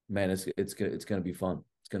man, it's going to be fun.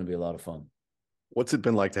 It's going to be a lot of fun. What's it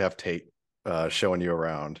been like to have Tate showing you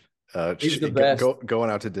around? He's the best. Going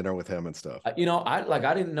out to dinner with him and stuff. I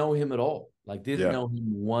didn't know him at all. Like didn't know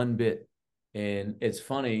him one bit. And it's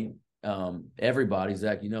funny. Everybody,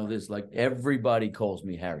 Zach, this, like everybody calls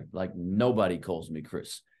me Harry. Like nobody calls me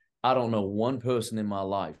Chris. I don't know one person in my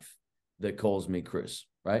life that calls me Chris.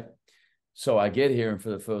 Right. So I get here, and for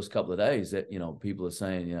the first couple of days that, people are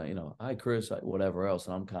saying, hi, Chris, whatever else.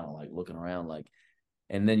 And I'm kind of like looking around like,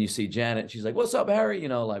 and then you see Janet, she's like, what's up, Harry?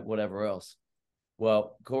 Like whatever else.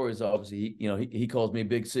 Well, Corey's obviously, he calls me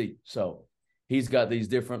Big C. So he's got these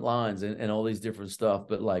different lines and all these different stuff.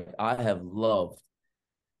 But like, I have loved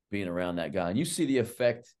being around that guy. And you see the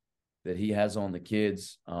effect that he has on the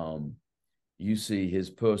kids. You see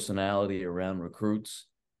his personality around recruits.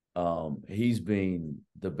 He's been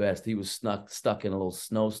the best. He was stuck in a little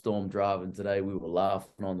snowstorm driving today. We were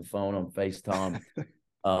laughing on the phone on FaceTime.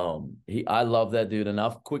 I love that dude. And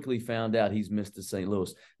I've quickly found out he's Mr. St.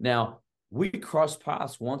 Louis. Now, we crossed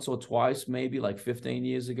paths once or twice, maybe like 15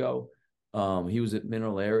 years ago. He was at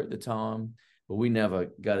Mineral Air at the time, but we never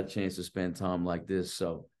got a chance to spend time like this.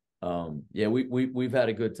 So, yeah, we've had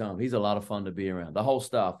a good time. He's a lot of fun to be around. The whole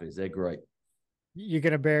staff they're great. You're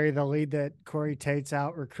gonna bury the lead that Corey Tate's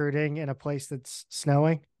out recruiting in a place that's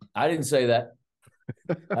snowing? I didn't say that.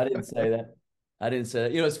 I didn't say that. I didn't say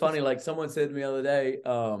that. You know, it's funny. Like someone said to me the other day,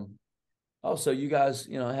 oh, so you guys,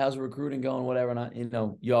 you know, how's recruiting going, whatever. And I, you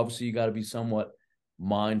know, you got to be somewhat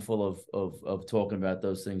mindful of talking about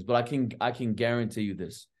those things. But I can guarantee you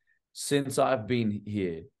this. Since I've been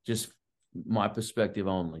here, just my perspective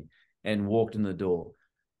only, and walked in the door,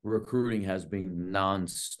 recruiting has been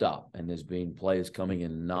nonstop. And there's been players coming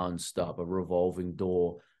in nonstop, a revolving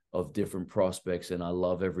door of different prospects. And I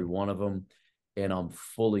love every one of them. And I'm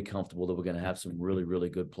fully comfortable that we're going to have some really, really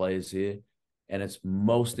good players here. And it's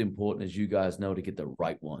most important, as you guys know, to get the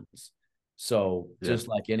right ones. So just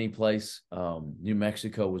like any place, New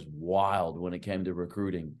Mexico was wild when it came to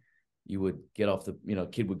recruiting. You would get off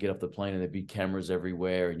kid would get off the plane and there'd be cameras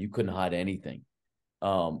everywhere and you couldn't hide anything.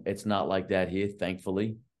 It's not like that here,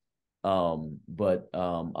 thankfully. But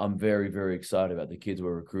I'm very, very excited about the kids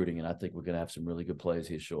we're recruiting. And I think we're going to have some really good players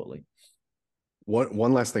here shortly.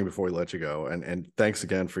 One last thing before we let you go, and thanks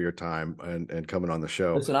again for your time and coming on the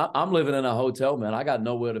show. Listen, I'm living in a hotel, man. I got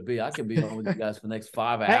nowhere to be. I can be on with you guys for the next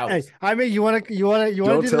 5 hours. Hey, I mean, you want to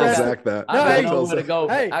Don't do tell the rest Zach that. I got nowhere to go.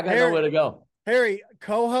 Hey, I got Harry, nowhere to go. Harry,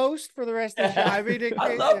 co-host for the rest of the show. I mean,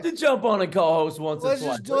 I'd love to jump on and co-host once or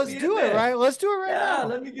twice. Let's do it, right? Let's do it right now.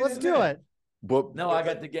 Let me get Let's do it. But no, I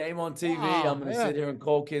got the game on TV. I'm going to sit here and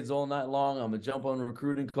call kids all night long. I'm going to jump on a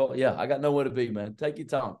recruiting call. Yeah, I got nowhere to be, man. Take your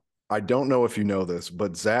time. I don't know if you know this,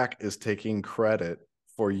 but Zach is taking credit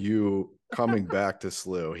for you coming back to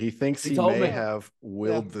SLU. He thinks he may have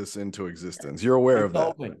willed this into existence. You're aware of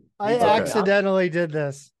that? I accidentally did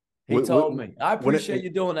this. He told me. I appreciate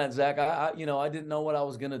you doing that, Zach. I didn't know what I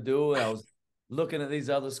was going to do. I was looking at these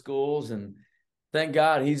other schools, and thank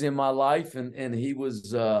God he's in my life. And he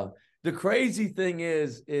was the crazy thing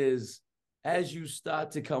is as you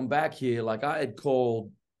start to come back here, like I had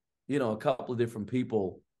called, a couple of different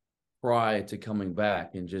people prior to coming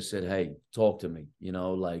back and just said, hey, talk to me,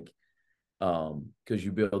 because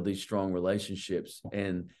you build these strong relationships.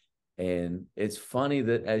 And it's funny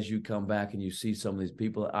that as you come back and you see some of these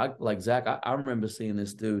people, like Zach, I remember seeing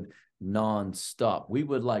this dude nonstop. We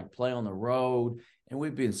would play on the road and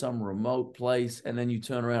we'd be in some remote place. And then you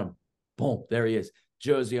turn around, boom, there he is,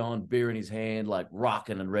 jersey on, beer in his hand,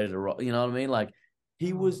 rocking and ready to rock. You know what I mean?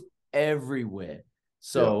 He was everywhere.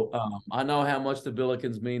 So I know how much the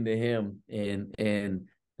Billikens mean to him, and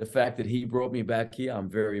the fact that he brought me back here, I'm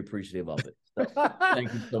very appreciative of it. So,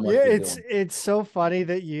 thank you so much. Yeah, it's so funny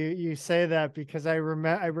that you say that, because I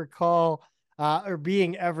recall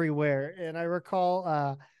being everywhere, and I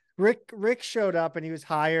recall Rick showed up and he was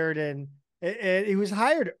hired, and he was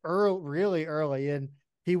hired really early, and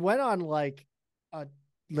he went on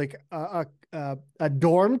a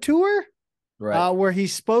dorm tour, right, where he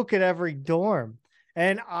spoke at every dorm.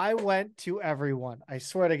 And I went to everyone. I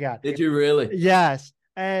swear to God. Did you really? Yes.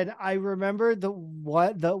 And I remember I think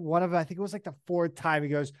it was the fourth time he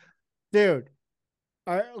goes, dude,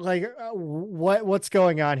 what's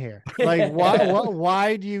going on here? Why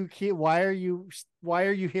are you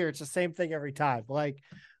here? It's the same thing every time.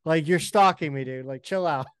 You're stalking me, dude. Chill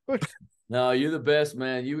out. No, you're the best,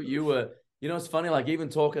 man. You were, it's funny, even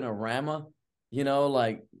talking to Rama,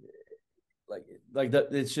 that,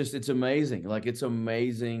 it's amazing. It's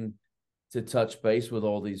amazing to touch base with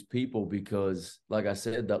all these people, because like I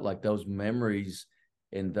said, that those memories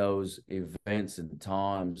and those events and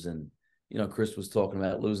times, and Chris was talking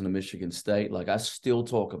about losing to Michigan State. I still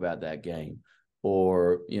talk about that game,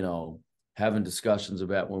 or having discussions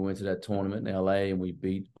about when we went to that tournament in LA and we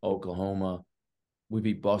beat Oklahoma. We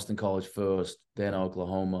beat Boston College first, then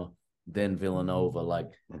Oklahoma, then Villanova,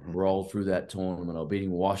 roll through that tournament, or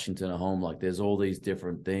beating Washington at home. There's all these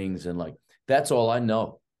different things. And that's all I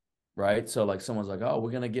know. Right. So someone's oh,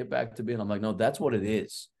 we're going to get back to being, I'm no, that's what it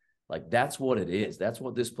is. That's what it is. That's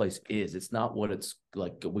what this place is. It's not what it's we're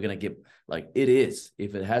going to get, it is.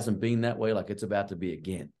 If it hasn't been that way, it's about to be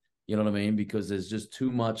again. You know what I mean? Because there's just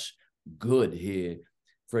too much good here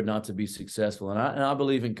for it not to be successful. And I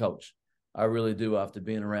believe in Coach. I really do. After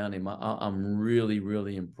being around him, I'm really,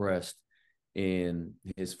 really impressed in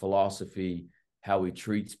his philosophy, how he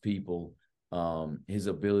treats people, his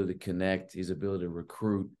ability to connect, his ability to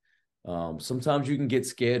recruit. Sometimes you can get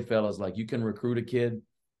scared, fellas. You can recruit a kid,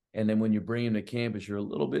 and then when you bring him to campus, you're a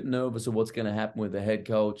little bit nervous of what's going to happen with the head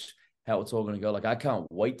coach, how it's all going to go. I can't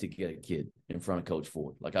wait to get a kid in front of Coach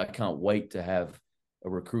Ford. I can't wait to have a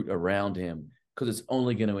recruit around him, because it's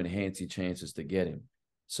only going to enhance your chances to get him.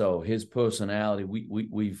 So his personality,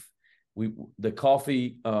 the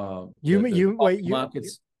coffee,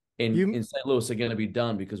 markets in St. Louis are going to be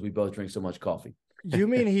done because we both drink so much coffee. You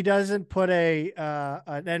mean he doesn't put an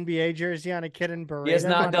NBA jersey on a kid in Beretta? He has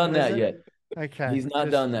not done that yet. Okay. He's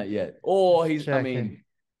not done that yet. Or checking. I mean,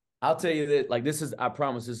 I'll tell you that, like, I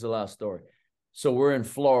promise this is the last story. So we're in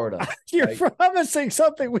Florida. You're right? Promising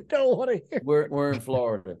something we don't want to hear. We're in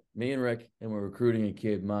Florida, me and Rick, and we're recruiting a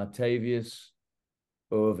kid, Martavius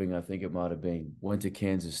Irving, I think it might have been, went to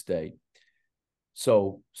Kansas State.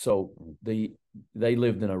 So they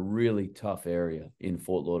lived in a really tough area in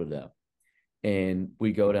Fort Lauderdale. And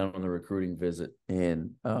we go down on the recruiting visit,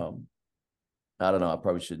 and I don't know, I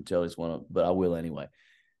probably shouldn't tell this one, but I will anyway.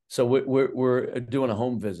 So we're doing a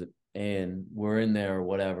home visit, and we're in there or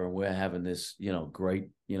whatever, and we're having this, great,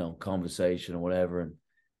 conversation or whatever.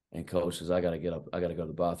 And coach says, I got to get up. I got to go to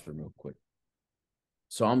the bathroom real quick.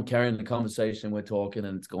 So I'm carrying the conversation. We're talking,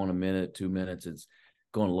 and it's going a minute, 2 minutes. It's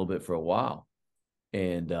going a little bit for a while.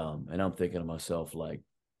 And I'm thinking to myself, like,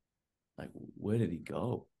 where did he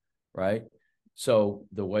go? Right. So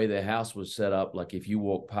the way the house was set up, like if you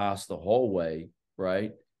walk past the hallway,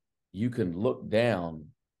 right, you can look down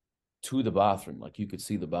to the bathroom, like you could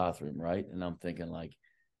see the bathroom, right? And I'm thinking, like,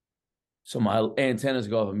 so my antennas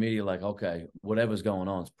go up immediately, like, okay, whatever's going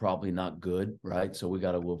on is probably not good, right? So we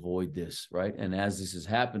got to avoid this, right? And as this is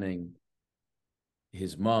happening,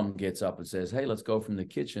 his mom gets up and says, hey, let's go from the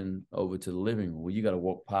kitchen over to the living room. Well, you got to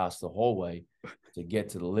walk past the hallway to get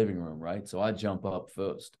to the living room, right? So I jump up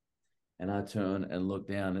first. And I turn and look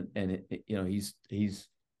down, and he's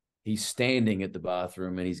standing at the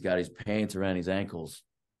bathroom, and he's got his pants around his ankles.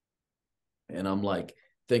 And I'm like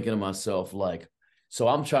thinking to myself, like, so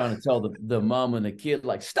I'm trying to tell the mom and the kid,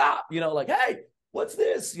 like, stop, like, hey, what's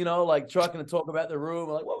this? Like trying to talk about the room,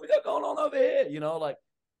 like, what we got going on over here? Like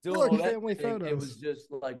doing all that. Family photos. It was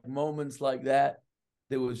just like moments like that.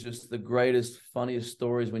 There was just the greatest, funniest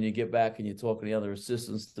stories when you get back and you're talking to the other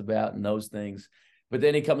assistants about and those things. But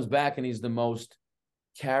then he comes back and he's the most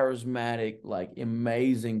charismatic, like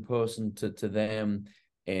amazing person to them.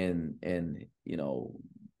 And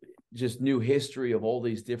just new history of all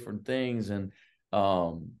these different things. And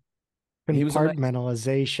he was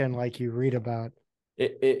compartmentalization, like you read about.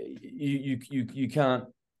 You can't,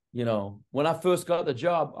 when I first got the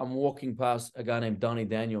job, I'm walking past a guy named Donnie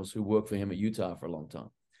Daniels who worked for him at Utah for a long time.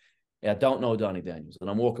 I don't know Donnie Daniels. And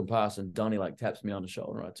I'm walking past, and Donnie like taps me on the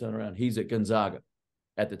shoulder. I turn around. He's at Gonzaga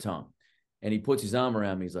at the time. And he puts his arm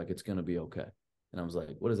around me. He's like, it's going to be okay. And I was like,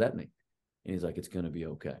 what does that mean? And he's like, it's going to be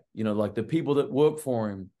okay. Like the people that work for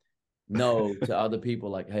him know to other people,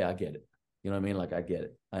 like, hey, I get it. You know what I mean? Like, I get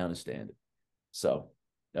it. I understand it. So,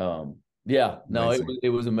 yeah, no, it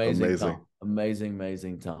was amazing. Time.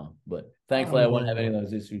 Amazing time. But thankfully, I won't have any of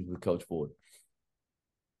those issues with Coach Ford.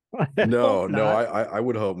 No, I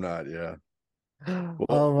would hope not. Yeah.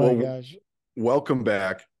 Well, gosh. Welcome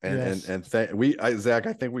back, and Zach,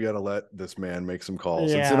 I think we got to let this man make some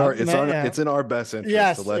calls. Yeah, it's in our best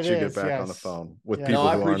interest to let you get back on the phone with people.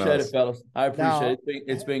 I appreciate it, fellas. I appreciate it.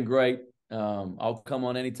 It's been great. I'll come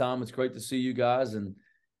on anytime. It's great to see you guys, and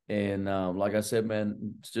like I said,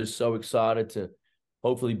 man, just so excited to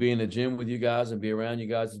hopefully be in the gym with you guys and be around you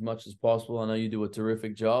guys as much as possible. I know you do a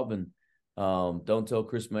terrific job, and don't tell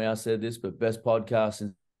Chris May I said this, but best podcast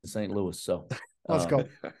in St. Louis. So let's go.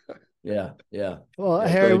 Yeah. Well,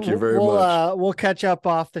 Harry, thank you very much. We'll catch up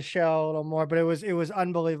off the show a little more, but it was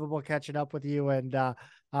unbelievable catching up with you, and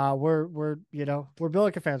we're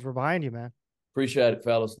Billiken fans. We're behind you, man. Appreciate it,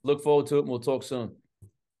 fellas. Look forward to it, and we'll talk soon.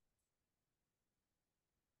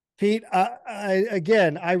 Pete,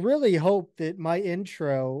 I really hope that my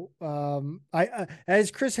intro, as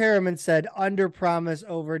Chris Harriman said, under promise,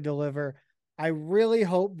 over deliver. I really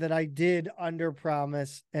hope that I did under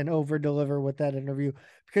promise and over deliver with that interview,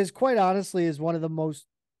 because quite honestly is one of the most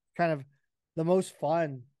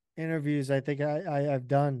fun interviews I think I've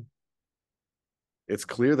done. It's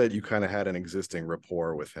clear that you kind of had an existing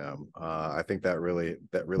rapport with him. I think that really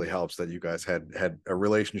helps, that you guys had a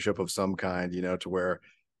relationship of some kind, to where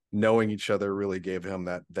knowing each other really gave him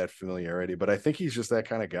that familiarity. But I think he's just that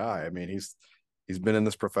kind of guy. I mean, he's been in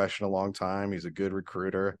this profession a long time. He's a good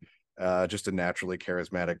recruiter. Just a naturally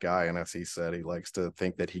charismatic guy, and as he said, he likes to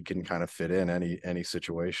think that he can kind of fit in any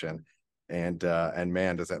situation, and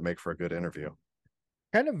man, does that make for a good interview.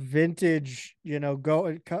 Kind of vintage,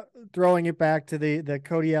 throwing it back to the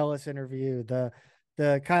Cody Ellis interview,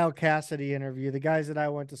 the Kyle Cassidy interview, the guys that I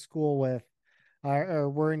went to school with, or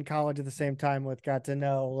were in college at the same time with, got to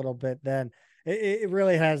know a little bit. Then it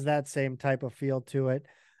really has that same type of feel to it.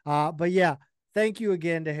 But yeah, thank you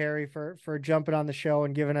again to Harry for jumping on the show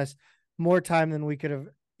and giving us more time than we could have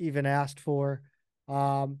even asked for.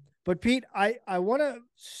 But Pete, I want to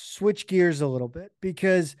switch gears a little bit,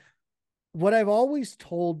 because what I've always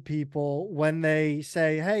told people when they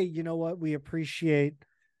say, hey, you know what, we appreciate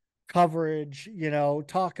coverage,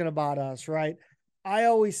 talking about us, right? I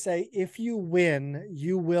always say, if you win,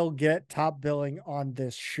 you will get top billing on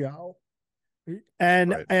this show.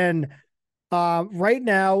 And Right. right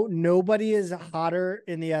now, nobody is hotter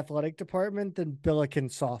in the athletic department than Billiken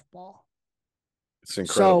softball. It's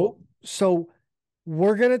incredible. So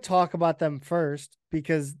we're gonna talk about them first,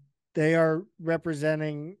 because they are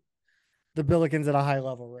representing the Billikens at a high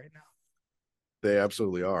level right now. They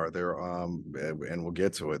absolutely are. They're and we'll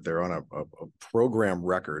get to it. They're on a program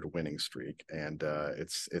record winning streak, and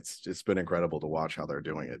it's been incredible to watch how they're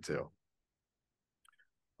doing it too.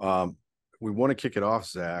 We want to kick it off,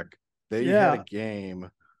 Zach. They had a game.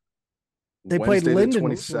 They Wednesday played the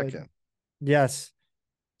Lindenwood. 22nd. Yes.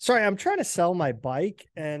 Sorry, I'm trying to sell my bike,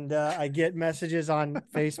 and I get messages on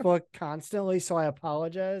Facebook constantly, so I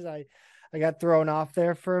apologize. I got thrown off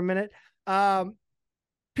there for a minute.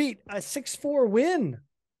 Pete, a 6-4 win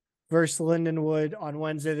versus Lindenwood on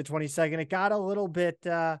Wednesday the 22nd. It got a little bit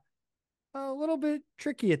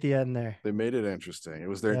tricky at the end there. They made it interesting. It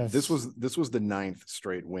was their Yes. this was the 9th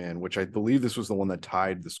straight win, which I believe this was the one that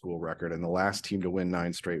tied the school record. And the last team to win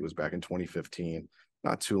 9 straight was back in 2015,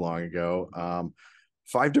 not too long ago.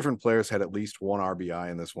 5 different players had at least 1 RBI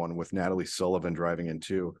in this one, with Natalie Sullivan driving in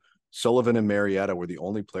 2. Sullivan and Marietta were the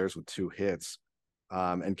only players with 2 hits.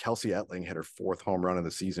 And Kelsey Etling hit her 4th home run of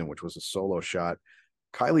the season, which was a solo shot.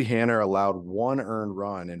 Kylie Hanner allowed 1 earned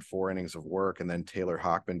run in 4 innings of work, and then Taylor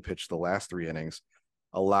Hockman pitched the last 3 innings,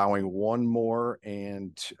 allowing one more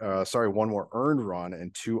earned run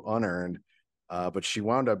and 2 unearned. But she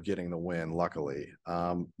wound up getting the win, luckily.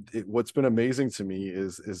 What's been amazing to me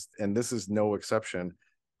is, and this is no exception,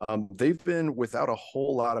 they've been, without a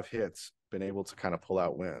whole lot of hits, been able to kind of pull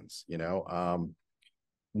out wins.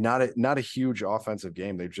 Not a huge offensive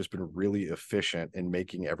game. They've just been really efficient in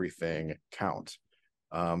making everything count.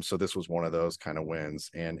 So this was one of those kind of wins,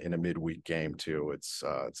 and in a midweek game too. It's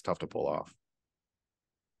tough to pull off.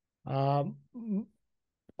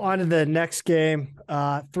 On to the next game,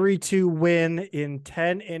 3-2 win in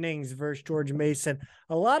 10 innings versus George Mason.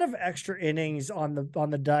 A lot of extra innings on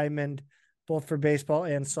the diamond, both for baseball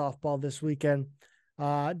and softball this weekend.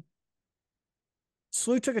 SLU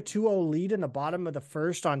took a 2-0 lead in the bottom of the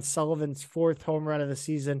first on Sullivan's 4th home run of the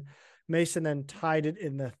season. Mason then tied it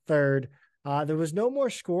in the 3rd. There was no more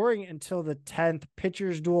scoring until the 10th.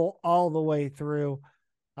 Pitchers duel all the way through.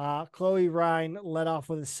 Chloe Ryan led off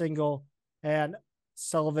with a single, and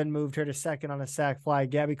Sullivan moved her to second on a sac fly.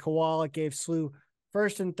 Gabby Kowalik gave SLU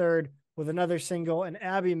 1st and 3rd with another single, and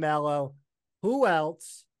Abby Mallow, who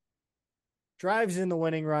else, drives in the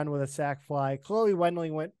winning run with a sac fly. Chloe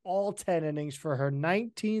Wendling went all 10 innings for her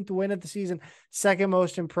 19th win of the season, 2nd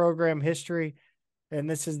most in program history. And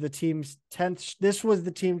this is the team's 10th. This was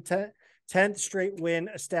the team's 10th straight win,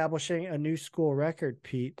 establishing a new school record,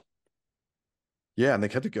 Pete. Yeah, and they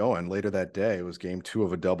kept it going. Later that day, it was game 2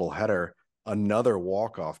 of a doubleheader. Another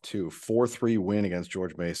walk-off, too. 4-3 win against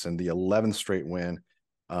George Mason, the 11th straight win.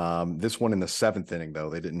 This one in the 7th inning,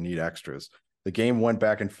 though. They didn't need extras. The game went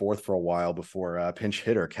back and forth for a while before pinch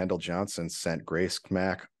hitter Kendall Johnson sent Grace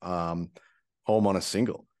Mack home on a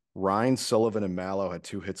single. Ryan, Sullivan, and Mallow had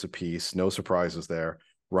 2 hits apiece. No surprises there.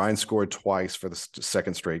 Ryan scored twice for the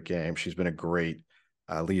 2nd straight game. She's been a great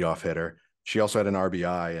leadoff hitter. She also had an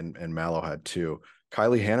RBI, and Mallow had 2.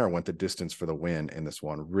 Kylie Hanner went the distance for the win in this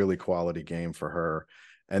one. Really quality game for her.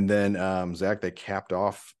 And then, Zach, they capped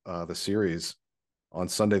off the series on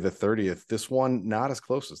Sunday the 30th. This one, not as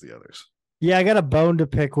close as the others. Yeah, I got a bone to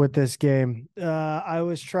pick with this game. I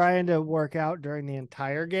was trying to work out during the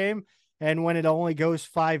entire game, and when it only goes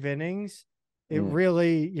 5 innings, it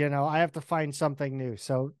really, I have to find something new.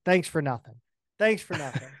 So thanks for nothing. The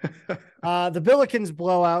Billikens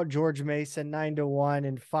blow out George Mason 9-1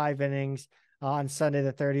 in 5 innings on Sunday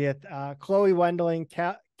the 30th. Chloe Wendling,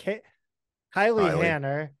 Kylie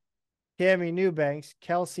Hanner, Cami Newbanks,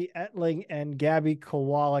 Kelsey Etling, and Gabby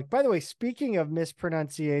Kowalik. By the way, speaking of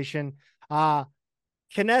mispronunciation,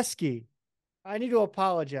 Kineski, I need to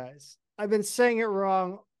apologize. I've been saying it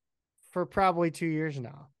wrong for probably 2 years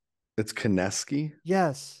now. It's Kineski?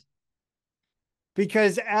 Yes.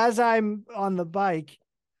 Because as I'm on the bike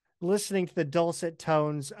listening to the dulcet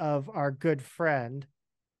tones of our good friend,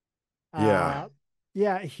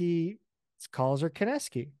 he calls her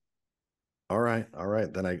Kineski. All right.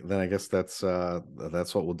 Then I guess that's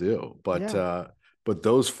what we'll do. But But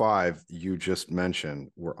those 5 you just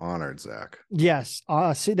mentioned were honored, Zach. Yes.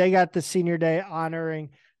 See, they got the senior day honoring.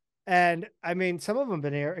 And I mean, some of them have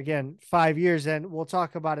been here again 5 years, and we'll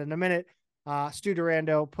talk about it in a minute. Stu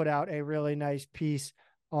Durando put out a really nice piece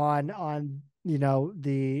on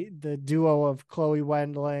the duo of Chloe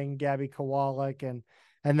Wendling, Gabby Kowalik,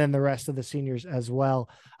 and then the rest of the seniors as well.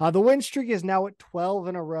 The win streak is now at 12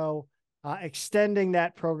 in a row, extending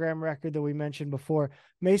that program record that we mentioned before.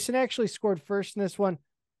 Mason actually scored first in this one.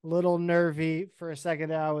 A little nervy for a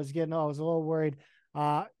second. I was a little worried.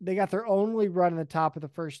 They got their only run in the top of the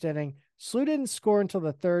first inning. SLU didn't score until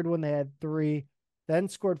the third when they had 3, then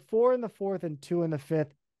scored 4 in the fourth and 2 in the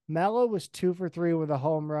fifth. Mello was 2 for 3 with a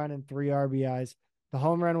home run and 3 RBIs. The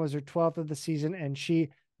home run was her 12th of the season, and she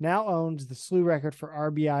now owns the SLU record for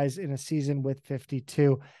RBIs in a season with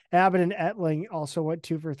 52. Abbott and Etling also went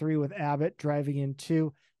 2 for 3 with Abbott driving in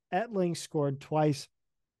 2. Etling scored twice.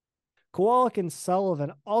 Kowalik and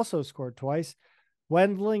Sullivan also scored twice.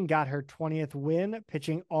 Wendling got her 20th win,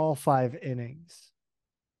 pitching all 5 innings.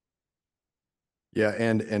 Yeah,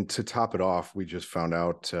 and to top it off, we just found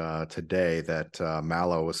out today that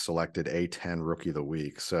Mallow was selected A10 Rookie of the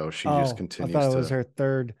Week. So she just continues. I thought it was her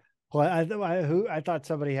third play. I thought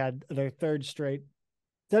somebody had their third straight. Is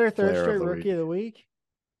that her third straight Rookie of the Week?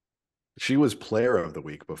 She was Player of the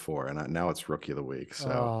Week before, and now it's Rookie of the Week.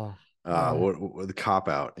 So the cop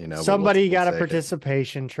out, somebody got a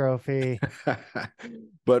participation trophy.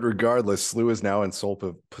 But regardless, SLU is now in sole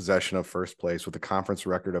possession of first place with a conference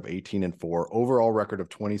record of 18-4, overall record of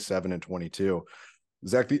 27-22.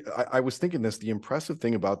 Zach, I was thinking this. The impressive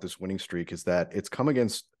thing about this winning streak is that it's come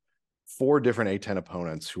against 4 different A10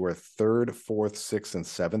 opponents who are 3rd, 4th, 6th, and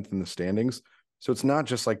 7th in the standings. So it's not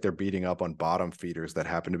just like they're beating up on bottom feeders that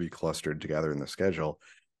happen to be clustered together in the schedule.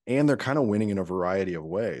 And they're kind of winning in a variety of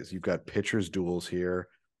ways. You've got pitchers duels here,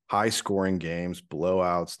 high scoring games,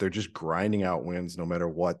 blowouts. They're just grinding out wins no matter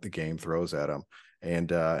what the game throws at them. And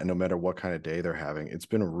no matter what kind of day they're having. It's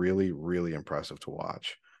been really, really impressive to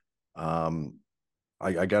watch.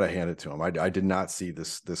 I got to hand it to them. I did not see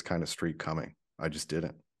this kind of streak coming. I just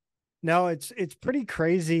didn't. No, it's pretty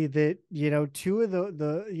crazy that, 2 of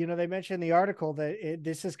the they mentioned in the article that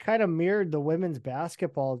this has kind of mirrored the women's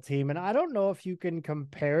basketball team. And I don't know if you can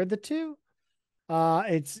compare the 2.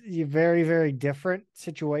 It's a very, very different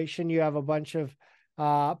situation. You have a bunch of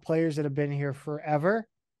players that have been here forever.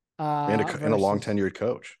 And a long tenured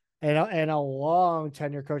coach. And a long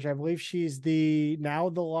tenured coach. I believe she's now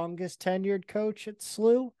the longest tenured coach at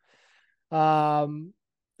SLU.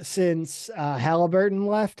 Since Halliburton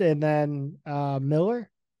left and then Miller.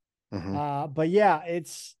 Mm-hmm. But yeah,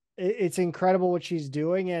 it's incredible what she's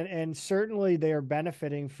doing. And certainly they are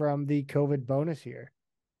benefiting from the COVID bonus year.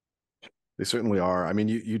 They certainly are. I mean,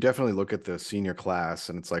 you definitely look at the senior class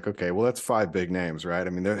and it's like, okay, well, that's 5 big names, right? I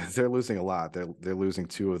mean, they're losing a lot. They're losing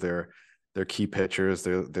 2 of their key pitchers.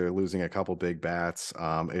 They're losing a couple big bats.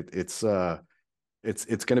 It's going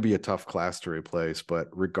to be a tough class to replace, but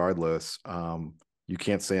regardless, you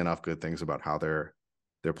can't say enough good things about how they're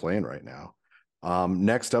playing right now.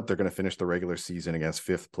 Next up, they're going to finish the regular season against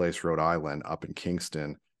 5th place Rhode Island up in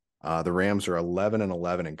Kingston. The Rams are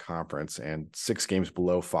 11-11 in conference and 6 games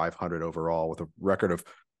below 500 overall with a record of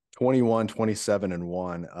 21,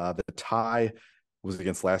 27-1. The tie was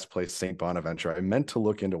against last place St. Bonaventure. I meant to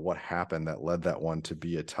look into what happened that led that one to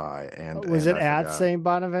be a tie. And was it at St.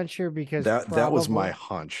 Bonaventure? Because that was my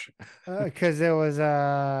hunch. Because it was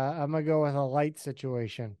I'm gonna go with a light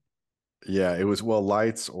situation. Yeah, it was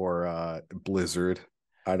lights or blizzard.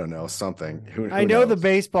 I don't know, something. Who I know knows? the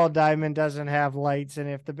baseball diamond doesn't have lights, and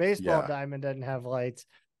if the baseball diamond doesn't have lights,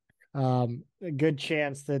 a good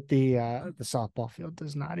chance that the softball field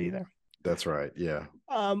does not either. That's right. Yeah.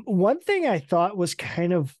 One thing I thought was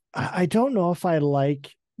I don't know if I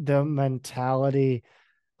like the mentality.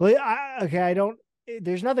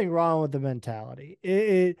 There's nothing wrong with the mentality.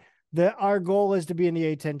 Our goal is to be in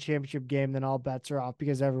the A10 championship game, then all bets are off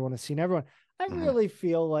because everyone has seen everyone. I really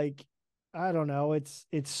feel like, I don't know, it's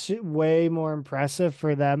way more impressive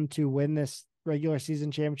for them to win this regular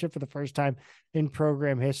season championship for the first time in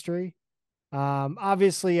program history.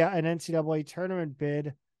 Obviously an NCAA tournament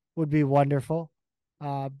bid would be wonderful.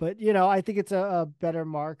 But I think it's a better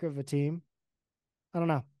mark of a team. I don't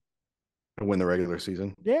know. To win the regular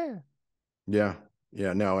season. Yeah. Yeah.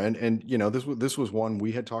 Yeah. No. And this was one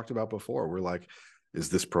we had talked about before. We're like, is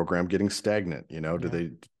this program getting stagnant?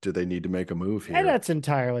 Do they need to make a move here? And that's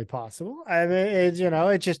entirely possible. I mean, it's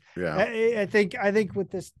just, I think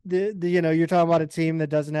with this, you're talking about a team that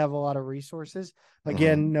doesn't have a lot of resources.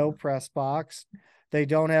 Again, no press box. They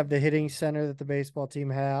don't have the hitting center that the baseball team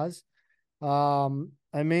has. I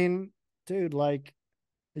mean, dude, like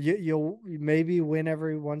you'll maybe win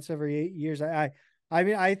once every 8 years. I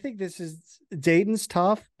mean, I think Dayton's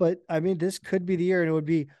tough, but I mean, this could be the year, and it would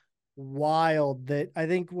be wild that I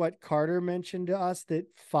think what Carter mentioned to us that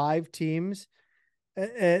 5 teams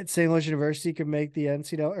at St. Louis University could make the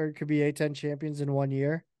NCAA or could be A10 champions in 1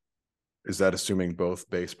 year. Is that assuming both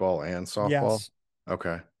baseball and softball? Yes.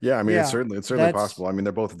 Okay. Yeah, I mean, Yeah. it's certainly possible. I mean,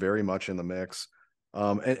 they're both very much in the mix.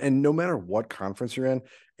 And no matter what conference you're in,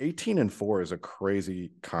 18-4 is a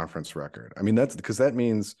crazy conference record. I mean, that's because that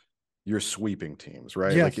means you're sweeping teams,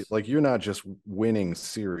 right? Yes. Like you're not just winning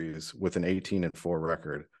series with an 18-4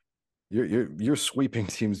 record. You're sweeping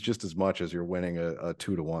teams just as much as you're winning a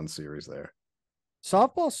 2-1 series there.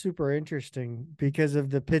 Softball's super interesting because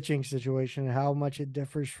of the pitching situation and how much it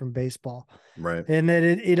differs from baseball. Right. And that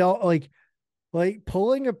it all like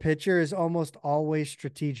pulling a pitcher is almost always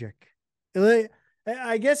strategic.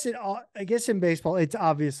 I guess in baseball it's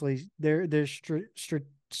obviously there's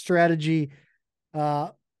strategy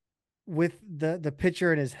with the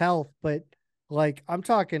pitcher and his health, but like I'm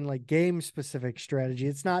talking like game specific strategy.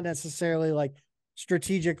 It's not necessarily like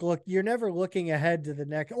strategic look. You're never looking ahead to the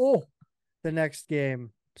next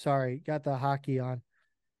game. Sorry, got the hockey on.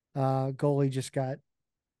 Goalie just got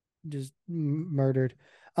murdered.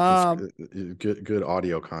 Good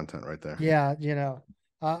audio content right there. Yeah,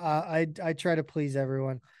 I try to please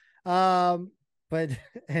everyone. But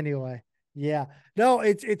anyway, yeah, no,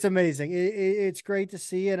 it's amazing. It's great to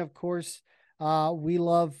see, and of course, we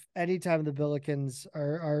love anytime the Billikens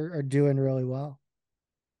are doing really well.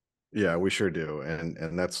 Yeah, we sure do,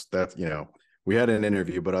 and that's we had an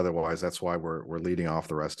interview, but otherwise, that's why we're leading off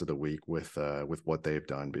the rest of the week with what they've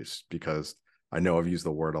done, because I know I've used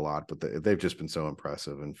the word a lot, but they've just been so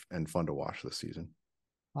impressive and fun to watch this season.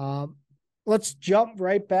 Let's jump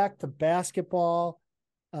right back to basketball.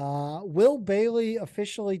 Will Bailey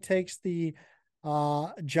officially takes the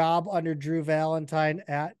job under Drew Valentine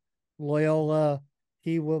at Loyola.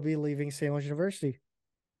 He will be leaving St. Louis University.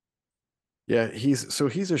 Yeah, he's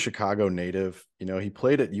a Chicago native. He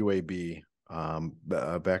played at UAB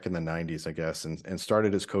back in the 90s, I guess, and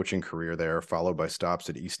started his coaching career there, followed by stops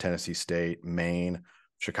at East Tennessee State, Maine,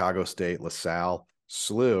 Chicago State, LaSalle,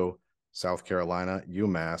 SLU, South Carolina,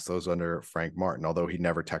 UMass, those under Frank Martin, although he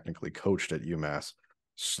never technically coached at UMass,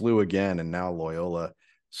 SLU again, and now Loyola.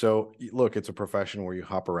 So look, it's a profession where you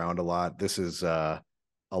hop around a lot. This is a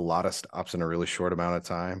lot of stops in a really short amount of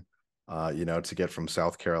time, to get from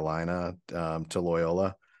South Carolina to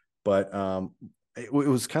Loyola. But it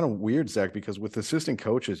was kind of weird, Zach, because with assistant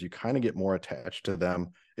coaches, you kind of get more attached to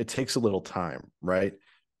them. It takes a little time, right?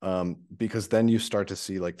 Because then you start to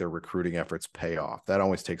see like their recruiting efforts pay off. That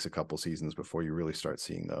always takes a couple seasons before you really start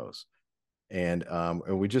seeing those. And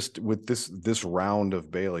we just, with this round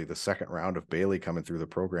of Bailey, the second round of Bailey coming through the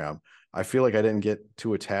program, I feel like I didn't get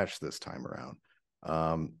too attached this time around.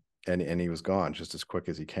 And he was gone just as quick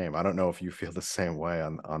as he came. I don't know if you feel the same way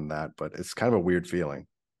on that, but it's kind of a weird feeling.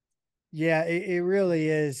 Yeah, it really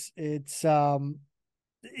is. It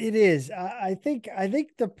is. I think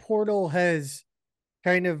the portal has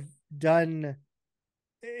kind of done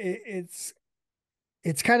it's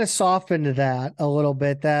kind of softened that a little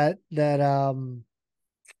bit.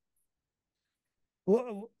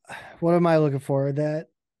 What am I looking for? That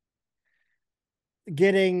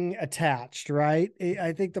getting attached, right?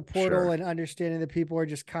 I think the portal Sure. and understanding that people are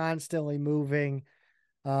just constantly moving.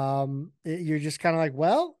 You're just kind of like,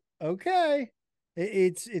 well, okay.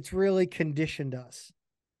 It's really conditioned us.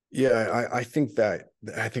 Yeah, I think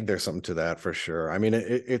there's something to that for sure. I mean,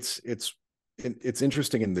 it's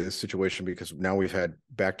interesting in this situation because now we've had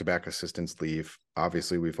back-to-back assistants leave.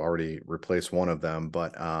 Obviously, we've already replaced one of them,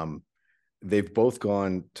 but they've both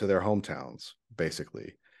gone to their hometowns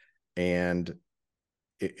basically, and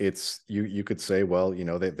it's you could say, well,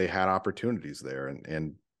 they had opportunities there,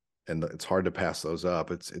 and it's hard to pass those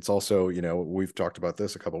up. It's also, we've talked about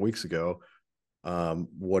this a couple of weeks ago,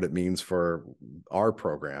 what it means for our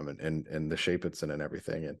program and the shape it's in and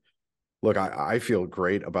everything. And look, I feel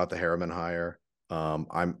great about the Harriman hire.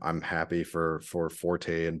 I'm happy for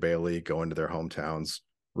Forte and Bailey going to their hometowns,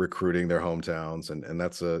 recruiting their hometowns, and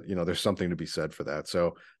that's there's something to be said for that.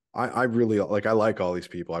 So I really I like all these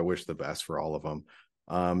people. I wish the best for all of them.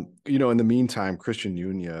 In the meantime, Christian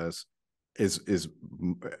Nunez is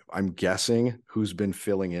I'm guessing who's been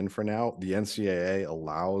filling in for now. The NCAA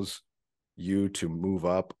allows you to move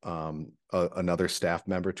up another staff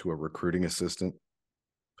member to a recruiting assistant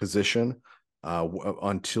position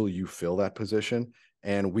until you fill that position.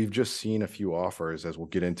 And we've just seen a few offers, as we'll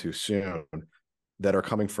get into soon, that are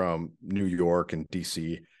coming from New York and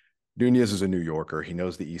DC. Nunez is a New Yorker. He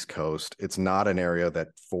knows the East Coast. It's not an area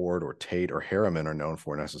that Ford or Tate or Harriman are known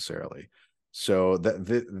for necessarily. So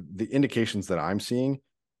the indications that I'm seeing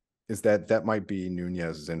is that that might be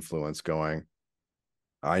Nunez's influence going,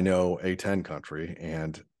 I know A10 country,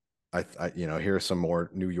 and I here are some more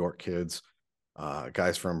New York kids,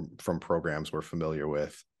 guys from programs we're familiar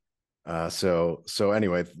with. So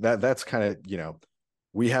anyway, that's kind of,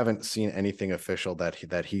 we haven't seen anything official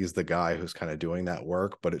that he's the guy who's kind of doing that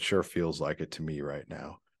work, but it sure feels like it to me right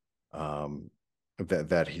now.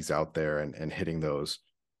 That he's out there and hitting those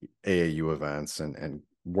AAU events and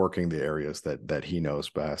working the areas that he knows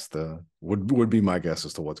best. Would be my guess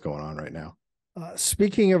as to what's going on right now.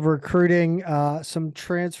 Speaking of recruiting, some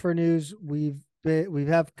transfer news. We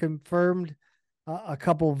have confirmed a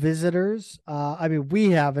couple visitors. I mean,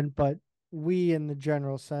 we haven't, but we in the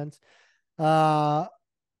general sense.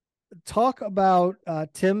 Talk about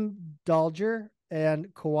Tim Dalger and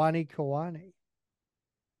Kawani.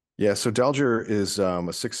 Yeah, so Dalger is a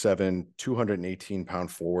 6'7",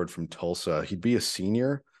 218-pound forward from Tulsa. He'd be a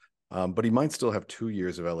senior, but he might still have 2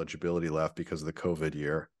 years of eligibility left because of the COVID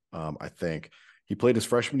year, I think. He played his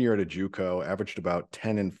freshman year at a JUCO, averaged about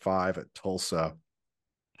 10 and 5 at Tulsa.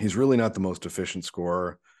 He's really not the most efficient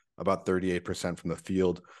scorer, about 38% from the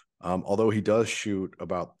field, although he does shoot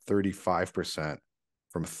about 35%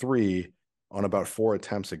 from three on about 4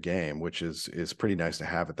 attempts a game, which is pretty nice to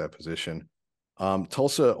have at that position.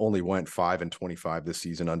 Tulsa only went 5-25 this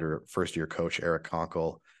season under first-year coach Eric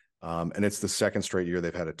Conkle, and it's the second straight year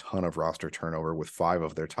they've had a ton of roster turnover, with 5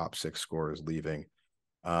 of their top 6 scorers leaving.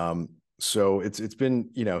 So it's been,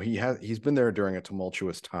 he's been there during a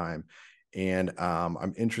tumultuous time, and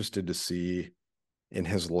I'm interested to see in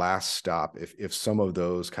his last stop if some of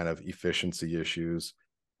those kind of efficiency issues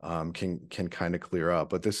can kind of clear up.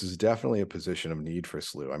 But this is definitely a position of need for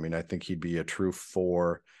SLU. I mean, I think he'd be a true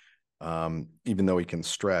 4. Even though he can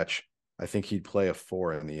stretch, I think he'd play a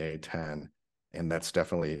 4 in the A10, and that's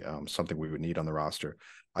definitely something we would need on the roster.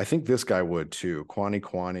 I think this guy would too.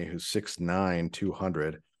 Kwani, who's 6'9",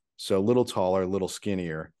 200, so a little taller, a little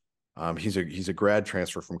skinnier. He's a grad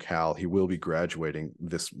transfer from Cal. He will be graduating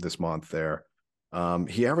this month there.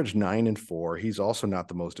 He averaged 9 and 4. He's also not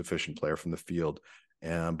the most efficient player from the field,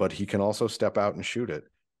 but he can also step out and shoot it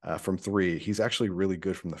from 3. He's actually really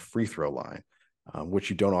good from the free throw line, which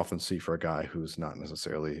you don't often see for a guy who's not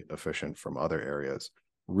necessarily efficient from other areas.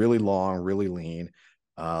 Really long, really lean.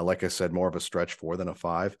 Like I said, more of a stretch 4 than a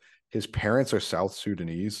 5. His parents are South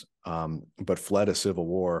Sudanese, but fled a civil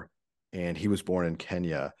war, and he was born in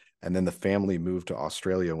Kenya. And then the family moved to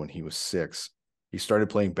Australia when he was 6. He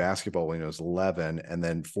started playing basketball when he was 11, and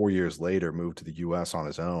then 4 years later moved to the U.S. on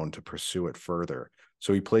his own to pursue it further.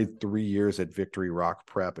 So he played 3 years at Victory Rock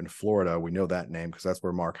Prep in Florida. We know that name because that's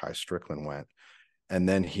where Mark High Strickland went. And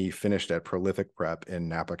then he finished at Prolific Prep in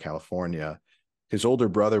Napa, California. His older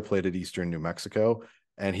brother played at Eastern New Mexico,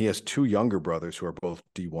 and he has 2 younger brothers who are both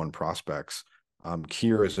D1 prospects.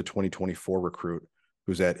 Kier is a 2024 recruit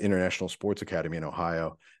who's at International Sports Academy in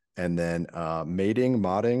Ohio. And then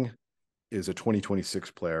Modding is a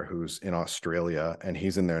 2026 player who's in Australia, and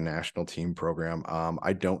he's in their national team program.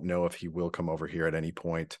 I don't know if he will come over here at any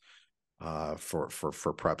point for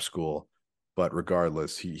prep school, but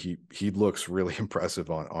regardless, he looks really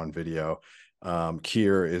impressive on video.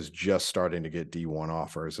 Kier is just starting to get D1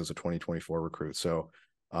 offers as a 2024 recruit. So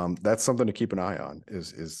that's something to keep an eye on,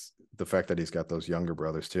 is the fact that he's got those younger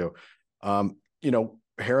brothers too.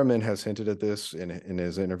 Harriman has hinted at this in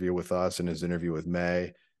his interview with us and his interview with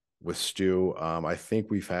May, with Stu. I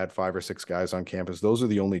think we've had 5 or 6 guys on campus. Those are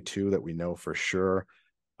the only 2 that we know for sure.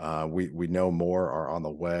 We know more are on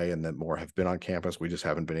the way, and that more have been on campus. We just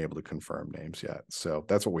haven't been able to confirm names yet. So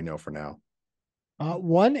that's what we know for now.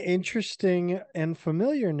 One interesting and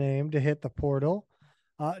familiar name to hit the portal,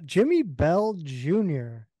 Jimmy Bell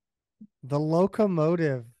Jr., the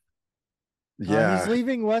locomotive. Yeah, he's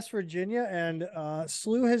leaving West Virginia, and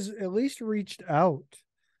SLU has at least reached out.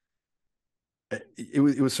 It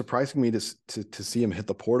was surprising me to see him hit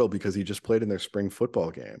the portal, because he just played in their spring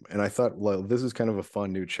football game, and I thought, well, this is kind of a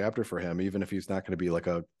fun new chapter for him. Even if he's not going to be like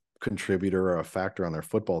a contributor or a factor on their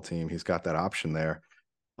football team, he's got that option there.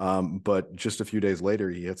 But just a few days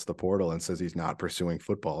later, he hits the portal and says he's not pursuing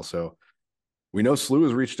football. So we know SLU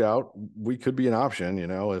has reached out. We could be an option,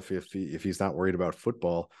 if he's not worried about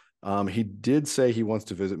football. He did say he wants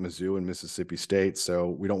to visit Mizzou and Mississippi State, so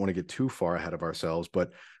we don't want to get too far ahead of ourselves.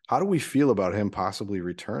 But how do we feel about him possibly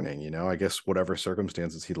returning? I guess whatever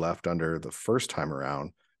circumstances he left under the first time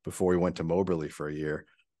around before he went to Moberly for a year.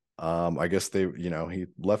 I guess he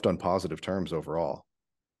left on positive terms overall.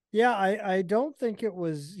 Yeah, I don't think it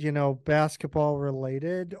was, basketball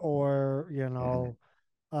related or,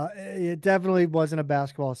 it definitely wasn't a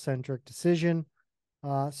basketball centric decision.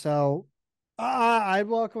 So I'd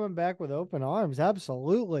welcome him back with open arms.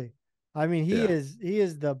 Absolutely. I mean, Yeah. he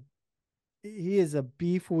is a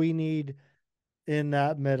beef we need in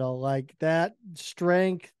that middle, like that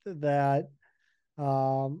strength, that,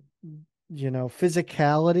 um,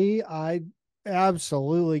 physicality. I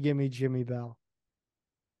absolutely give me Jimmy Bell.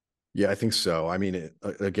 Yeah, I think so. I mean,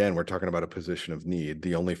 again, we're talking about a position of need.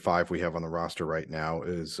 The only five we have on the roster right now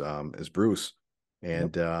is Bruce,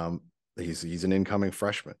 Yep. and he's an incoming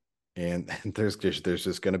freshman, and there's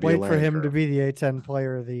just going to be a Wait for learning him to curve. be the A10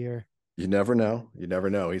 player of the year. You never know. You never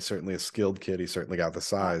know. He's certainly a skilled kid. He's certainly got the I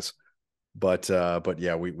size, but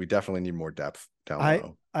yeah, we definitely need more depth down I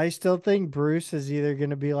low. I still think Bruce is either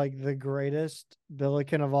going to be like the greatest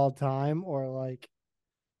Billiken of all time or like,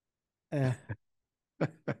 eh.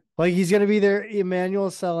 Like he's going to be their Emmanuel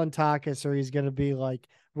Salantakis or he's going to be like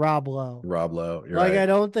Rob Lowe. Rob Lowe, you're Like I right.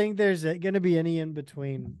 don't think there's going to be any in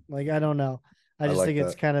between. Like I don't know. I I just like think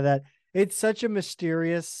it's that. kind of that. It's such a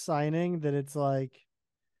mysterious signing that it's like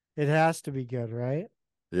it has to be good, right?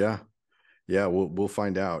 Yeah, yeah, we'll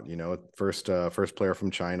find out. First player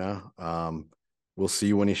from China. We'll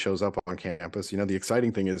see when he shows up on campus. The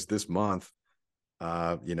exciting thing is this month. We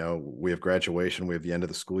have graduation, we have the end of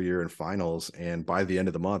the school year and finals, and by the end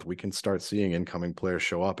of the month, we can start seeing incoming players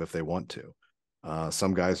show up if they want to.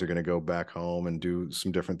 Some guys are going to go back home and do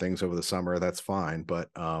some different things over the summer. That's fine, but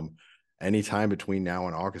anytime between now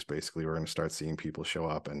and August, basically, we're going to start seeing people show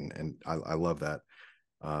up, and I love that.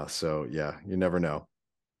 So yeah, you never know.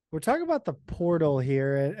 We're talking about the portal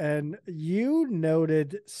here, and you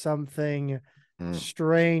noted something Mm,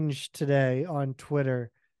 strange today on Twitter.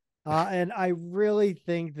 And I really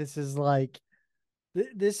think this is like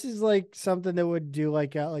something that would do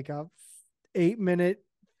like a 8 minute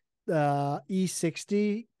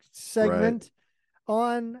E60 right. segment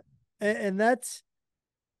on, and that's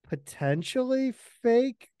potentially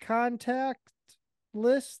fake contact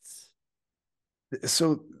lists.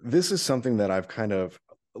 So this is something that I've kind of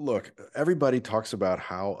look, everybody talks about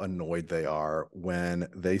how annoyed they are when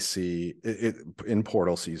they see it in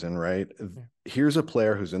portal season, right? Yeah. Here's a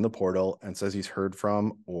player who's in the portal and says he's heard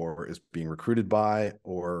from or is being recruited by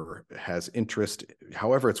or has interest,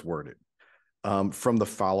 however it's worded, from the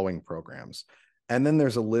following programs. And then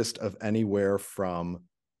there's a list of anywhere from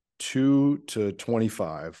 2 to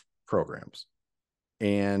 25 programs.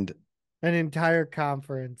 And An entire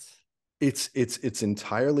conference. it's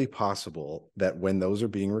entirely possible that when those are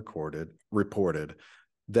being reported,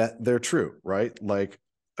 that they're true, right? Like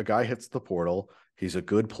a guy hits the portal, he's a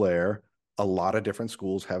good player. A lot of different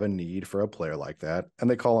schools have a need for a player like that, and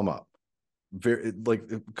they call him up. Very like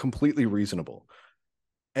completely reasonable.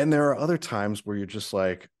 And there are other times where you're just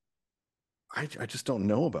like, I just don't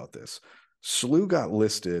know about this. Slew got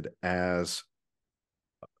listed as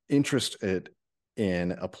interested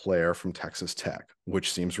in a player from Texas Tech,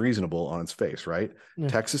 which seems reasonable on its face, right? Yeah.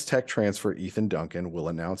 Texas Tech transfer Ethan Duncan will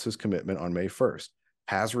announce his commitment on May 1st,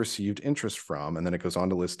 has received interest from, and then it goes on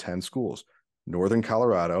to list 10 schools: Northern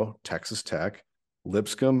Colorado, Texas Tech,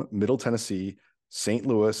 Lipscomb, Middle Tennessee, St.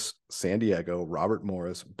 Louis, San Diego, Robert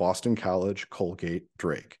Morris, Boston College, Colgate,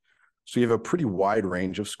 Drake. So you have a pretty wide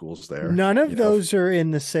range of schools there. None of those are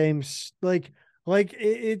in the same it's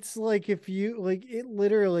like if you like it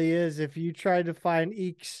literally is if you try to find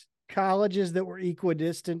colleges that were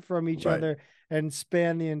equidistant from each Right. other and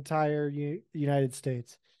span the entire United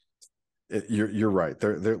States. You're right.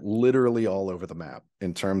 They're literally all over the map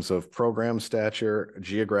in terms of program stature,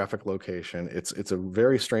 geographic location. It's a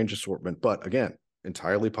very strange assortment, but again,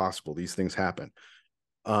 entirely possible. These things happen.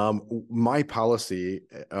 My policy,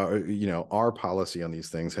 our policy on these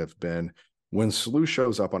things have been when Slew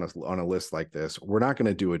shows up on a list like this, we're not going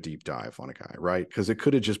to do a deep dive on a guy, right? Because it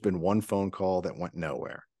could have just been one phone call that went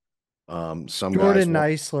nowhere. Some guys Jordan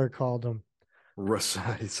want Neisler called him.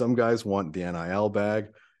 some guys want the NIL bag.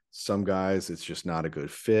 Some guys, it's just not a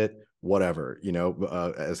good fit. Whatever,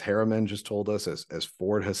 as Harriman just told us, as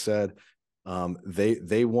Ford has said,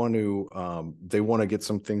 they want to get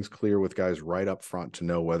some things clear with guys right up front to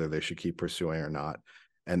know whether they should keep pursuing or not,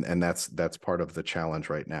 and that's part of the challenge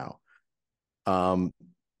right now. I'm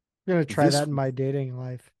gonna try This that in my dating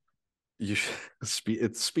life. you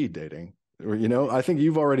it's speed dating. I think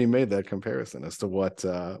you've already made that comparison as to what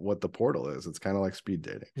the portal is. It's kind of like speed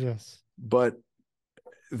dating, Yes. but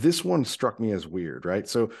this one struck me as weird, right?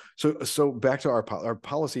 So back to our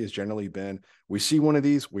policy has generally been: we see one of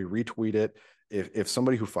these, we retweet it. If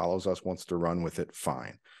somebody who follows us wants to run with it,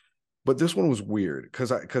 fine. But this one was weird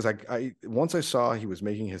because I once I saw he was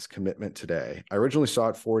making his commitment today. I originally saw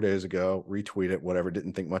it 4 days ago, retweet it, whatever,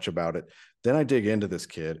 didn't think much about it. Then I dig into this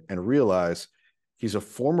kid and realize he's a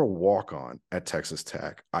former walk-on at Texas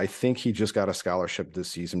Tech. I think he just got a scholarship this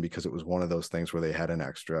season because it was one of those things where they had an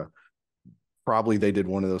extra. Probably they did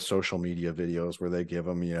one of those social media videos where they give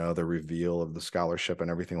him, the reveal of the scholarship and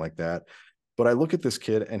everything like that. But I look at this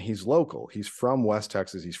kid and he's local. He's from West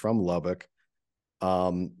Texas. He's from Lubbock.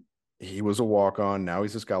 He was a walk-on. Now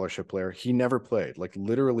he's a scholarship player. He never played, like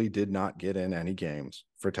literally did not get in any games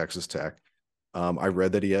for Texas Tech. I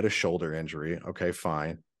read that he had a shoulder injury. Okay,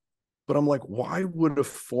 fine. But I'm like, why would a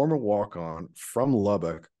former walk-on from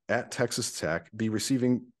Lubbock at Texas Tech be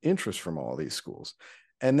receiving interest from all these schools?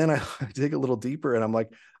 And then I dig a little deeper and I'm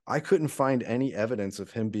like, I couldn't find any evidence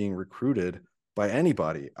of him being recruited by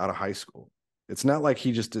anybody out of high school. It's not like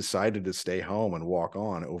he just decided to stay home and walk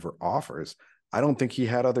on over offers. I don't think he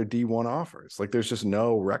had other D1 offers. Like there's just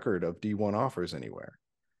no record of D1 offers anywhere.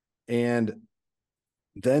 And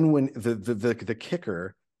then when the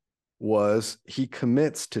kicker was he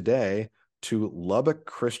commits today to Lubbock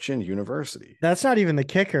Christian University. That's not even the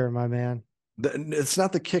kicker, my man. It's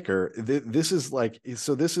not the kicker. This is like,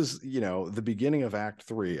 so this is, the beginning of Act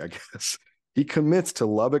 3, I guess. He commits to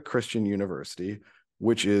Lubbock Christian University,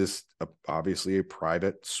 which is obviously a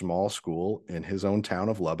private small school in his own town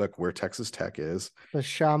of Lubbock, where Texas Tech is. The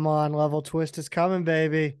Shyamalan level twist is coming,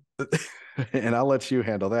 baby. And I'll let you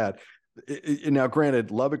handle that. Now,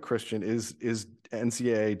 granted, Lubbock Christian is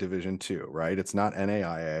NCAA Division II, right? It's not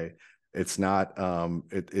NAIA. It's not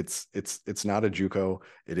it's not a JUCO.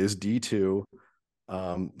 It is D2.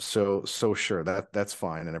 So sure, that's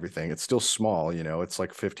fine and everything. It's still small, it's like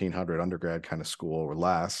 1,500 undergrad kind of school or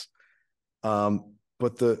less.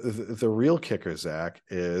 But the real kicker, Zach,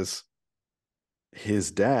 is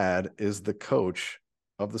his dad is the coach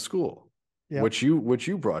of the school, yep. which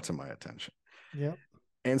you brought to my attention. Yeah.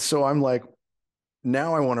 And so I'm like,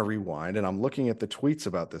 now I want to rewind, and I'm looking at the tweets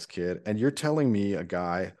about this kid, and you're telling me a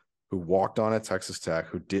guy who walked on at Texas Tech,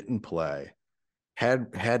 who didn't play,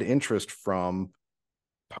 had interest from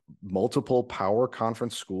multiple power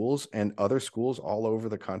conference schools and other schools all over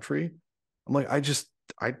the country. I'm like,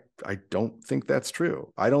 I don't think that's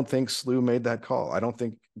true. I don't think SLU made that call. I don't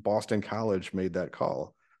think Boston College made that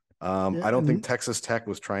call. I don't think Texas Tech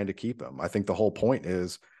was trying to keep him. I think the whole point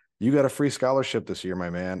is you got a free scholarship this year,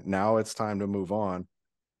 my man. Now it's time to move on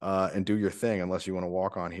and do your thing, unless you want to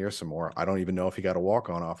walk on here some more. I don't even know if he got a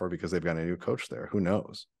walk-on offer because they've got a new coach there. Who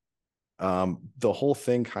knows? The whole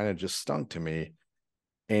thing kind of just stunk to me.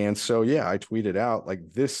 And so, yeah, I tweeted out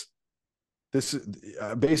like this is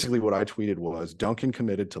basically what I tweeted was Duncan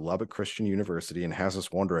committed to Lubbock Christian University and has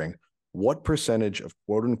us wondering what percentage of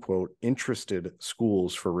quote unquote interested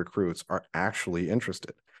schools for recruits are actually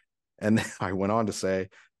interested. And then I went on to say,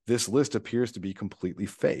 this list appears to be completely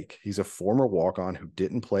fake. He's a former walk-on who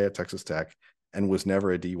didn't play at Texas Tech and was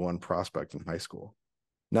never a D1 prospect in high school.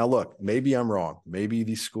 Now, look, maybe I'm wrong. Maybe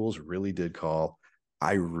these schools really did call.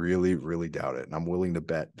 I really, really doubt it. And I'm willing to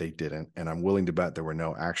bet they didn't. And I'm willing to bet there were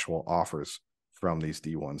no actual offers from these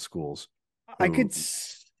D1 schools. I could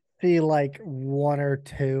see like one or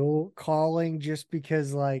two calling just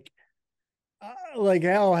because oh,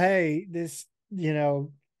 hey, this,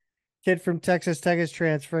 kid from Texas Tech is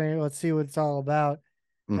transferring. Let's see what it's all about.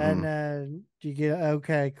 Mm-hmm. And then you get,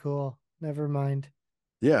 okay, cool. Never mind.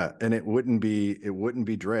 Yeah, and it wouldn't be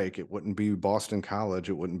Drake, it wouldn't be Boston College,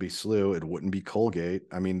 it wouldn't be SLU, it wouldn't be Colgate.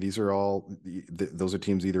 I mean, these are all those are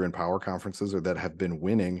teams either in power conferences or that have been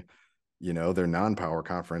winning, their non-power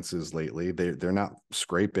conferences lately. They're not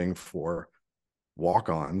scraping for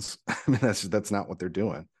walk-ons. I mean, that's not what they're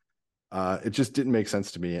doing. It just didn't make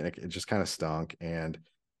sense to me, and it just kind of stunk. And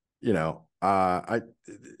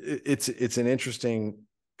it's an interesting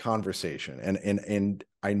conversation, and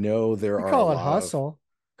I know there are call it hustle.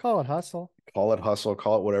 Call it hustle. Call it hustle.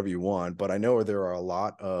 Call it whatever you want. But I know there are a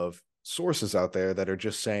lot of sources out there that are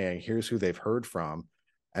just saying, here's who they've heard from.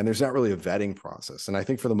 And there's not really a vetting process. And I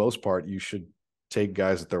think for the most part, you should take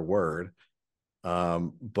guys at their word.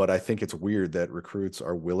 But I think it's weird that recruits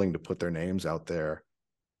are willing to put their names out there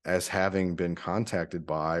as having been contacted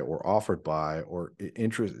by or offered by or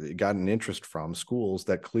gotten interest from schools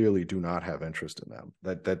that clearly do not have interest in them.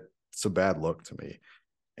 That's a bad look to me.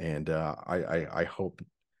 And I hope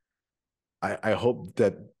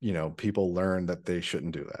that, people learn that they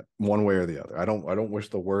shouldn't do that one way or the other. I don't wish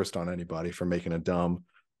the worst on anybody for making a dumb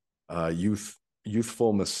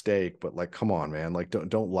youthful mistake, but like, come on, man, like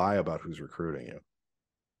don't lie about who's recruiting you.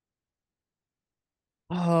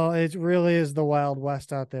 Oh, it really is the Wild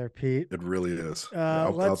West out there, Pete. It really is.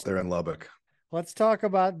 Out there in Lubbock. Let's talk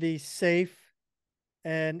about the safe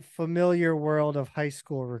and familiar world of high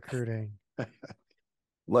school recruiting.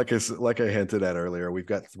 Like I hinted at earlier, we've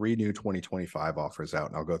got 3 new 2025 offers out,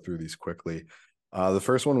 and I'll go through these quickly. The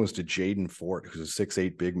first one was to Jaden Fort, who's a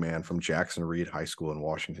 6'8" big man from Jackson Reed High School in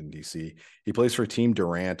Washington, D.C. He plays for Team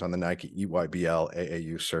Durant on the Nike EYBL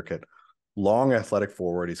AAU circuit. Long athletic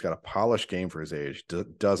forward. He's got a polished game for his age.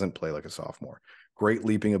 Doesn't play like a sophomore. Great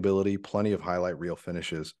leaping ability, plenty of highlight reel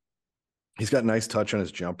finishes. He's got nice touch on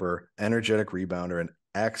his jumper, energetic rebounder, and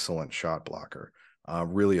excellent shot blocker.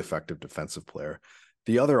 Really effective defensive player.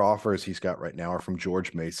 The other offers he's got right now are from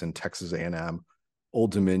George Mason, Texas A&M,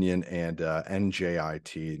 Old Dominion, and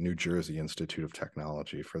NJIT, New Jersey Institute of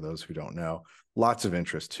Technology, for those who don't know. Lots of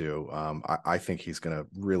interest, too. I think he's going to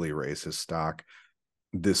really raise his stock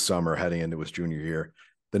this summer heading into his junior year.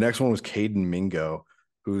 The next one was Caden Mingo,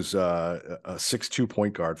 who's a 6'2"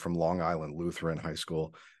 point guard from Long Island Lutheran High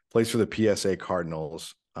School, plays for the PSA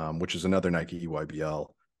Cardinals, which is another Nike EYBL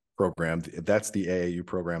program. That's the AAU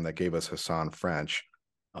program that gave us Hassan French.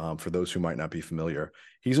 For those who might not be familiar,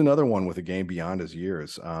 he's another one with a game beyond his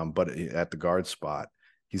years, but at the guard spot.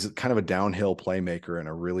 He's kind of a downhill playmaker and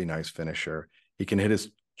a really nice finisher. He can hit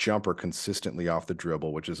his jumper consistently off the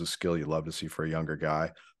dribble, which is a skill you love to see for a younger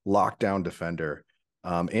guy. Lockdown defender.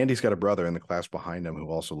 And he's got a brother in the class behind him who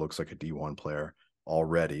also looks like a D1 player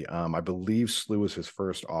already. I believe SLU was his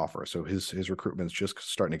first offer, so his recruitment's just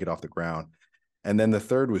starting to get off the ground. And then the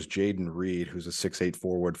third was Jaden Reed, who's a 6'8"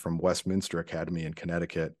 forward from Westminster Academy in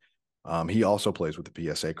Connecticut. He also plays with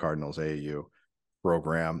the PSA Cardinals AAU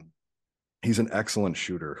program. He's an excellent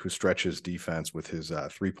shooter who stretches defense with his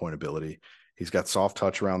three-point ability. He's got soft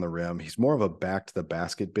touch around the rim. He's more of a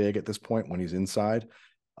back-to-the-basket big at this point when he's inside,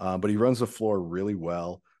 but he runs the floor really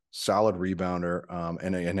well. Solid rebounder,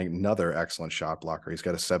 and another excellent shot blocker. He's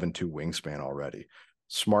got a 7'2" wingspan already.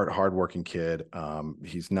 Smart, hardworking kid.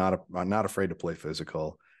 He's not afraid to play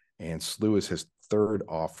physical. And SLU is his third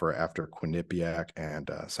offer after Quinnipiac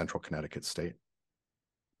and Central Connecticut State.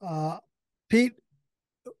 Pete,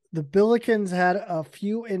 the Billikens had a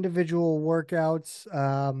few individual workouts.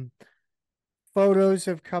 Photos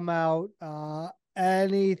have come out.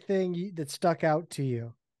 Anything that stuck out to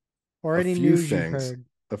you, or any news you've heard?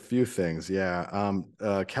 A few things, yeah.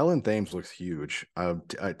 Kellen Thames looks huge.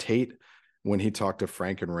 Tate, when he talked to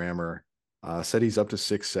Frank and Rammer, said he's up to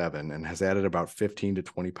 6'7" and has added about 15 to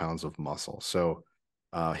 20 pounds of muscle. So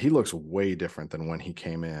he looks way different than when he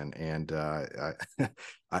came in. And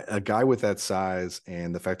a guy with that size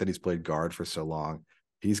and the fact that he's played guard for so long,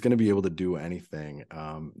 he's going to be able to do anything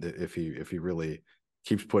if he really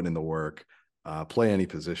keeps putting in the work, play any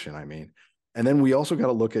position, I mean. And then we also got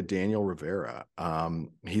to look at Daniel Rivera.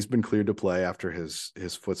 He's been cleared to play after his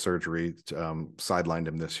foot surgery sidelined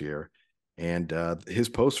him this year. And his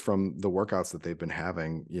posts from the workouts that they've been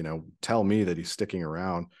having, tell me that he's sticking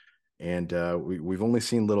around. And we've only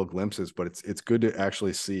seen little glimpses, but it's good to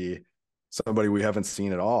actually see somebody we haven't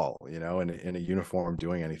seen at all, in a uniform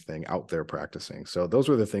doing anything out there practicing. So those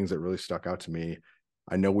were the things that really stuck out to me.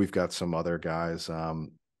 I know we've got some other guys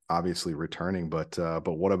obviously returning, but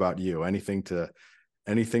what about you? Anything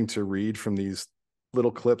to read from these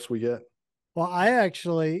little clips we get? Well, I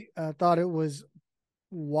actually thought it was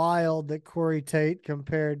wild that Corey Tate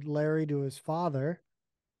compared Larry to his father.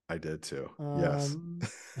 I did too. Yes.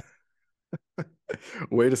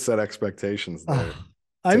 Way to set expectations there.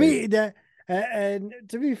 I mean that, and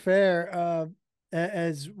to be fair,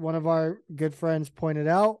 as one of our good friends pointed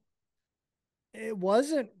out, it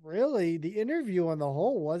wasn't really, the interview on the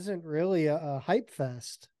whole wasn't really a hype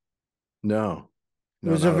fest. No, it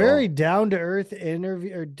was a very down to earth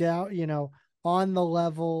interview, or down, on the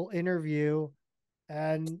level interview.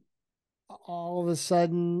 And all of a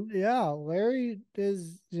sudden, yeah, Larry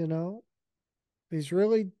is, he's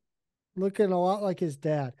really looking a lot like his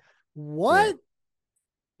dad. What?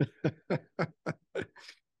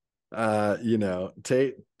 Yeah.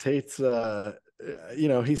 Tate's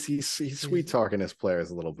he's sweet talking his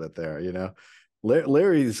players a little bit there,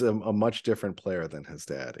 Larry's a much different player than his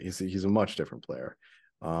dad. He's a much different player.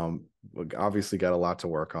 Obviously got a lot to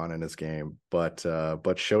work on in his game, but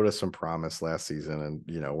showed us some promise last season,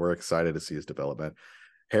 and we're excited to see his development.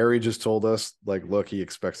 Harry just told us, look, he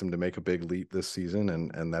expects him to make a big leap this season,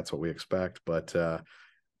 and that's what we expect. But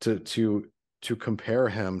to compare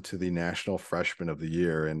him to the National Freshman of the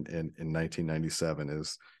Year in 1997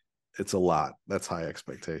 it's a lot. That's high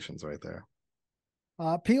expectations right there.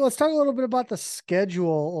 Pete, let's talk a little bit about the schedule,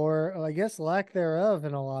 or I guess lack thereof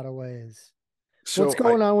in a lot of ways. So what's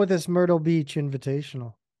going on with this Myrtle Beach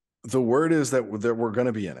Invitational? The word is that we're going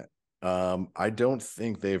to be in it. I don't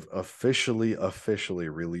think they've officially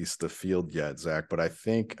released the field yet, Zach, but I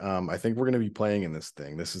think we're going to be playing in this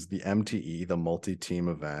thing. This is the MTE, the multi-team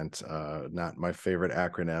event. Not my favorite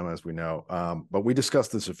acronym, as we know. But we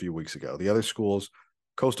discussed this a few weeks ago. The other schools,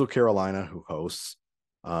 Coastal Carolina, who hosts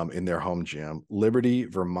in their home gym, Liberty,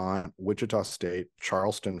 Vermont, Wichita State,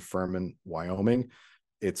 Charleston, Furman, Wyoming.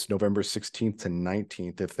 It's November 16th to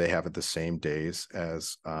 19th if they have it the same days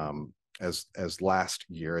as last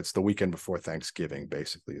year. It's the weekend before Thanksgiving,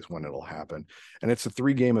 basically, is when it'll happen. And it's a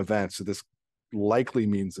 3-game event. So this likely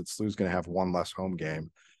means that SLU's going to have one less home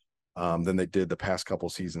game than they did the past couple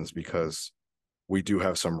seasons, because we do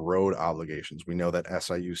have some road obligations. We know that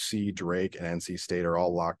SIUC, Drake, and NC State are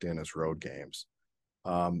all locked in as road games.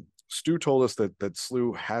 Stu told us that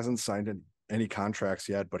SLU hasn't signed any contracts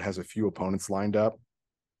yet, but has a few opponents lined up,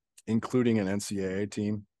 including an NCAA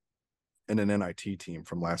team and an NIT team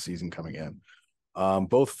from last season coming in.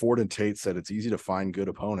 Both Ford and Tate said it's easy to find good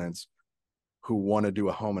opponents who want to do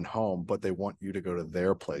a home and home, but they want you to go to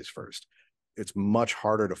their place first. It's much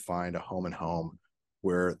harder to find a home and home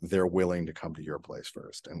where they're willing to come to your place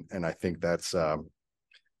first. And I think that's the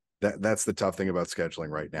tough thing about scheduling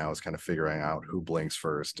right now, is kind of figuring out who blinks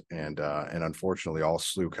first. And unfortunately, all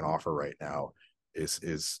SLU can offer right now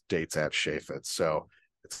is dates at Chaffetz. So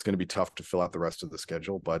it's going to be tough to fill out the rest of the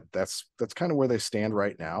schedule, but that's kind of where they stand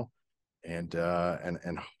right now. And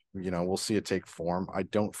we'll see it take form. I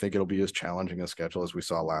don't think it'll be as challenging a schedule as we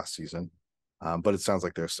saw last season. But it sounds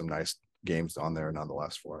like there's some nice games on there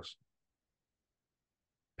nonetheless for us.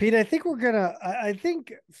 Pete, I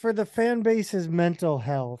think for the fan base's mental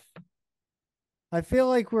health, I feel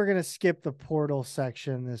like we're gonna skip the portal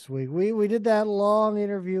section this week. We did that long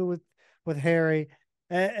interview with Harry,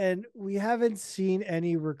 and we haven't seen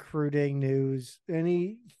any recruiting news,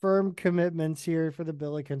 any firm commitments here for the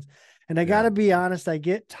Billikens. And I gotta be honest, I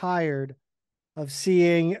get tired of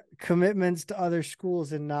seeing commitments to other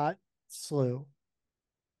schools and not SLU.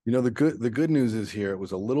 The good news is here, it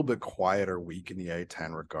was a little bit quieter week in the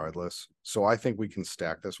A10 regardless. So I think we can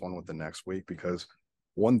stack this one with the next week, because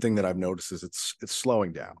one thing that I've noticed is it's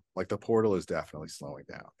slowing down. Like, the portal is definitely slowing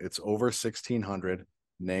down. It's over 1,600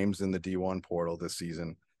 names in the D1 portal this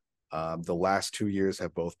season. The last 2 years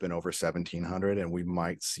have both been over 1,700, and we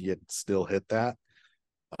might see it still hit that.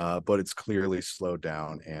 But it's clearly slowed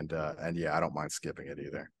down, and yeah, I don't mind skipping it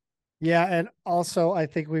either. Yeah, and also I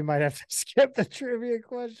think we might have to skip the trivia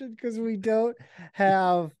question because we don't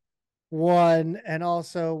have one, and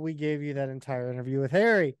also we gave you that entire interview with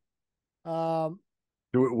Harry. What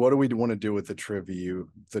do we want to do with the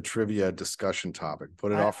trivia discussion topic?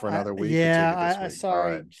 Put it off for another week. Yeah, or take it this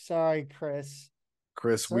week? Sorry,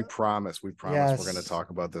 Chris. We promise yes. We're going to talk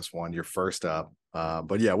about this one. You're first up.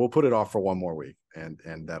 But yeah, we'll put it off for one more week, and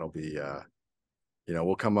that'll be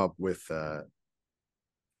we'll come up with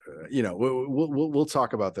we'll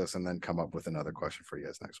talk about this and then come up with another question for you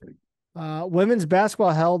guys next week. Women's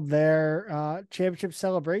basketball held their championship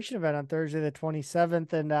celebration event on Thursday the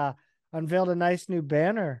 27th, and unveiled a nice new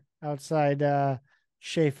banner outside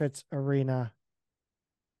Chaffetz Arena.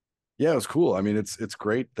 Yeah, it was cool. I mean, it's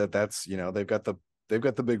great that's they've got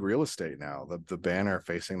the big real estate now. The banner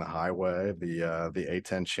facing the highway, the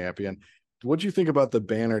A10 champion. What'd you think about the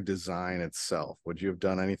banner design itself? Would you have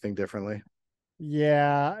done anything differently?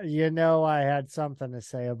 Yeah, I had something to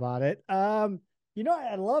say about it. I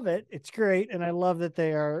love it. It's great, and I love that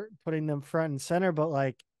they are putting them front and center, but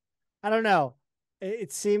I don't know.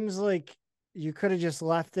 It seems like you could have just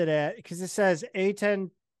left it at, because it says A10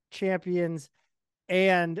 champions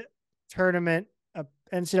and tournament,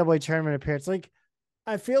 NCAA tournament appearance.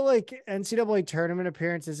 I feel like NCAA tournament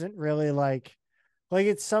appearance isn't really like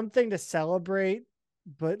it's something to celebrate,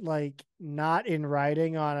 but not in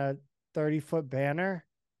writing on a 30-foot banner.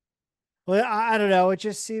 Well, I don't know. It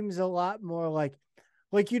just seems a lot more like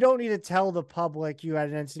you don't need to tell the public you had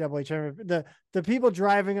an NCAA tournament. The people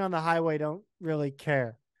driving on the highway don't really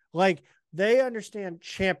care. They understand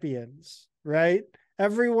champions, right?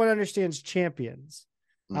 Everyone understands champions.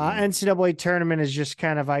 NCAA tournament is just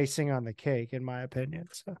kind of icing on the cake, in my opinion.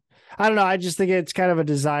 So I don't know. I just think it's kind of a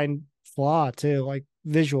design flaw too,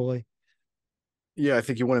 visually. Yeah, I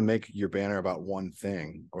think you want to make your banner about one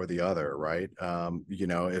thing or the other, right?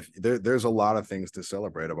 If there's a lot of things to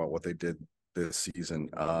celebrate about what they did this season,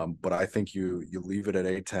 but I think you leave it at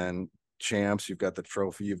A10 champs. You've got the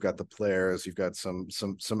trophy, you've got the players, you've got some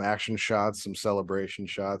action shots, some celebration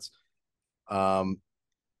shots.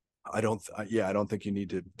 I don't think you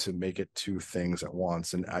need to make it two things at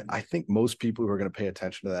once. And I think most people who are going to pay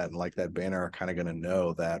attention to that and like that banner are kind of going to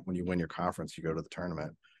know that when you win your conference, you go to the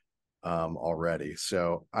tournament. already.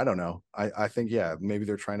 So I don't know. I think, yeah, maybe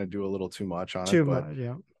they're trying to do a little too much on it, Too much,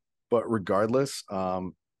 yeah. but regardless,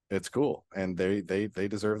 it's cool, and they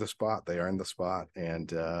deserve the spot. They earned the spot,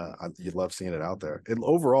 and you love seeing it out there.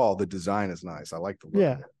 Overall, the design is nice. I like the look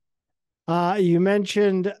Yeah. of it. You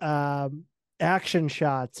mentioned action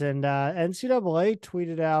shots, and NCAA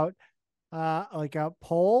tweeted out like a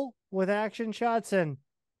poll with action shots, and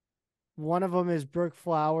one of them is Brooke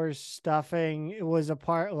Flowers stuffing. It was a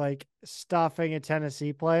part like stuffing a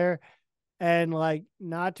Tennessee player, and like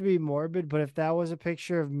not to be morbid, but if that was a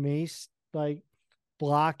picture of me like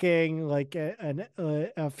blocking like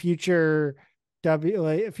a future like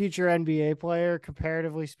a future NBA player,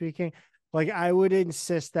 comparatively speaking, like I would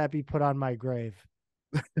insist that be put on my grave.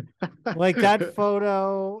 Like that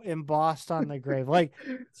photo embossed on the grave. Like,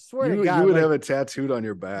 swear to You God, would like have it tattooed on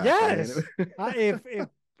your back. I mean, yes.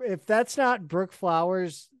 If that's not Brooke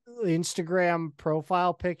Flowers' Instagram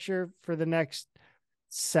profile picture for the next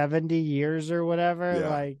 70 years or whatever, yeah,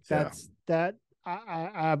 like yeah. that's that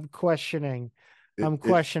I'm questioning. It, I'm it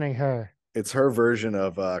questioning her. it's her version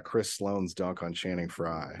of Chris Sloan's dunk on Channing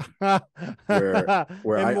Frye, where I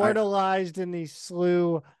Immortalized in the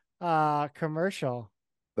slew commercial.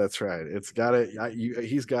 that's right. It's gotta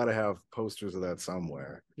he's got to have posters of that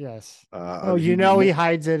somewhere. Yes. Uh, Oh, he, he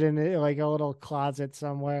hides it in like a little closet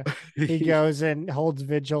somewhere. He he goes and holds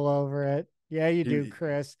vigil over it. Yeah, you do, he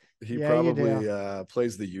Chris. he Yeah, you do. probably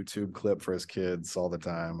plays the YouTube clip for his kids all the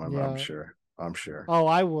time. I'm Yeah. sure. I'm sure. Oh,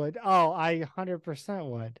 I would. Oh, I 100%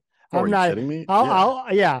 would. Oh, are I'm you not. kidding me? Yeah,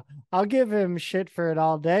 Yeah. I'll give him shit for it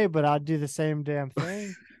all day, but I'll do the same damn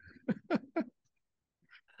thing.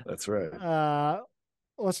 that's right. Uh,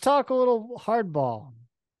 let's talk a little hardball.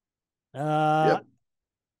 Uh,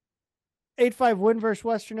 Yep. 8-5 win versus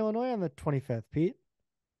Western Illinois on the 25th, Pete.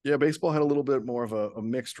 Yeah, baseball had a little bit more of a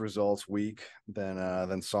mixed results week than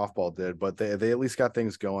softball did, but they at least got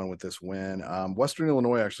things going with this win. Western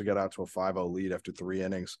Illinois actually got out to a 5-0 lead after 3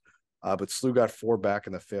 innings, but SLU got 4 back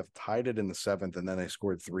in the 5th, tied it in the 7th, and then they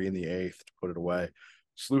scored 3 in the 8th to put it away.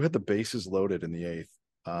 SLU had the bases loaded in the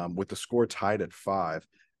 8th, with the score tied at 5,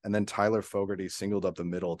 and then Tyler Fogarty singled up the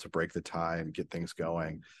middle to break the tie and get things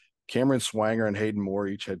going. Cameron Swanger and Hayden Moore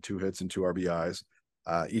each had 2 hits and 2 RBIs.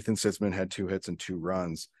 Ethan Sitzman had 2 hits and 2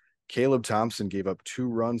 runs. Caleb Thompson gave up 2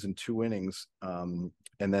 runs in 2 innings. And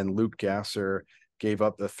then Luke Gasser gave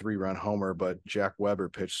up the 3-run homer, but Jack Weber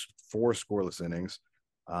pitched 4 scoreless innings.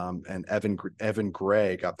 And Evan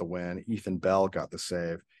Gray got the win. Ethan Bell got the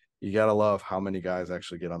save. You got to love how many guys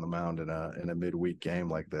actually get on the mound in a midweek game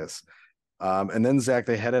like this. And then, Zach,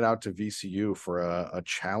 they headed out to VCU for a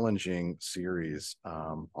challenging series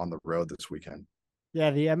on the road this weekend. Yeah,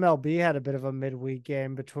 the MLB had a bit of a midweek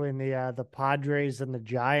game between the Padres and the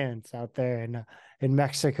Giants out there in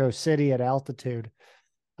Mexico City at altitude.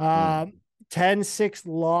 10-6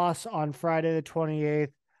 loss on Friday the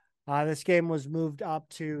 28th. This game was moved up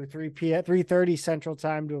to 3:30 Central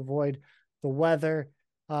Time to avoid the weather.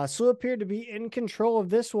 SLU appeared to be in control of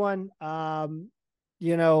this one. A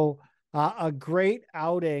great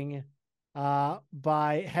outing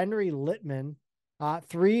by Henry Littman.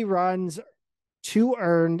 3 runs, 2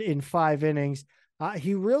 earned in 5 innings.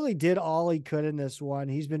 He really did all he could in this one.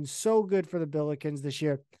 He's been so good for the Billikens this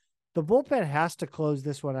year. The bullpen has to close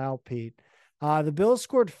this one out, Pete. The Bills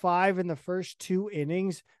scored 5 in the first 2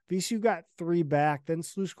 innings. VCU got 3 back. Then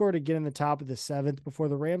SLU scored again in the top of the 7th before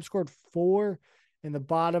the Rams scored 4 in the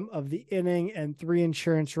bottom of the inning and 3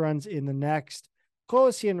 insurance runs in the next.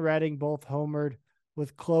 Closey and Redding both homered,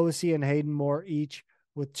 with Closey and Hayden Moore each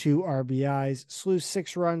with 2 RBIs. SLU's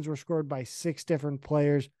 6 runs were scored by 6 different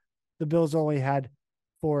players. The Bills only had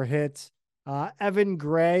 4 hits. Evan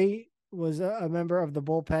Gray was a member of the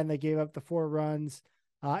bullpen that gave up the 4 runs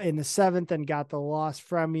in the 7th and got the loss.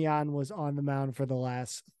 Fremion was on the mound for the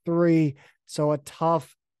last 3. So a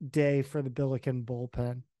tough day for the Billiken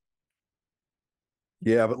bullpen.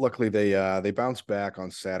 Yeah, but luckily they bounced back on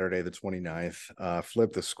Saturday, the 29th,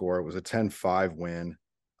 flipped the score. It was a 10-5 win.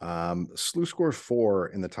 SLU scored 4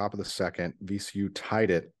 in the top of the 2nd. VCU tied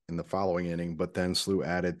it in the following inning, but then SLU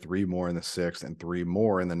added 3 more in the 6th and 3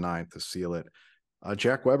 more in the 9th to seal it.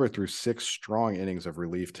 Jack Weber threw 6 strong innings of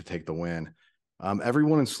relief to take the win.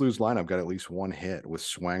 Everyone in SLU's lineup got at least 1 hit, with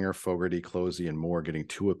Swanger, Fogarty, Closey, and Moore getting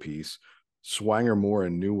 2 apiece. Swanger, Moore,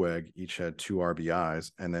 and Newegg each had 2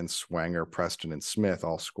 RBIs, and then Swanger, Preston, and Smith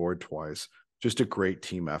all scored twice. Just a great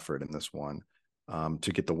team effort in this one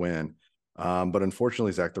to get the win. But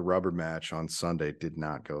unfortunately, Zach, the rubber match on Sunday did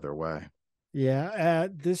not go their way. Yeah,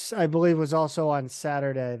 this I believe was also on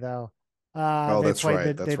Saturday though. Oh, that's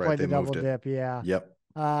right. They played They the double moved it. dip. Yeah. Yep.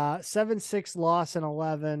 7-6 loss in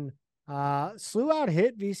 11. SLU out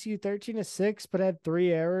hit VCU 13-6, but had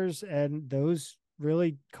 3 errors, and those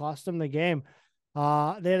really cost them the game. They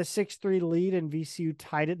had a 6-3 lead, and VCU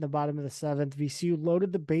tied it in the bottom of the 7th. VCU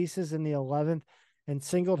loaded the bases in the 11th and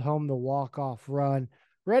singled home the walk-off run.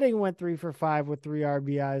 Redding went 3 for 5 with 3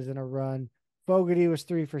 RBIs and a run. Fogarty was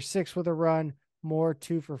 3 for 6 with a run. Moore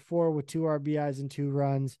 2 for 4 with 2 RBIs and 2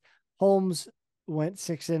 runs. Holmes went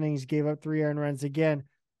 6 innings, gave up 3 earned runs. Again,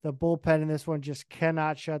 the bullpen in this one just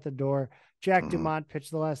cannot shut the door. Jack Dumont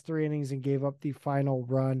pitched the last 3 innings and gave up the final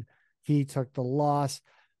run. He took the loss.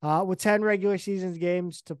 With 10 regular season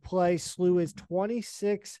games to play, SLU is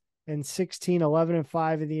 26-16,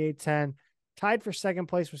 11-5 in the A10, tied for second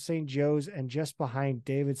place with St. Joe's and just behind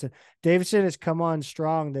Davidson. Davidson has come on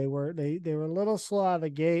strong. They were a little slow out of the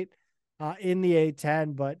gate in the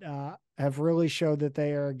A10, but have really showed that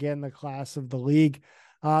they are again the class of the league.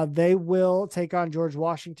 They will take on George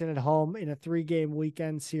Washington at home in a 3-game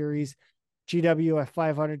weekend series. GW a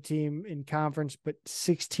 500 team in conference, but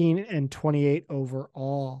 16-28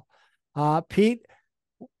 overall. Pete,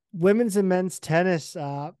 women's and men's tennis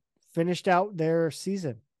finished out their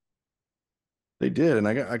season. They did, and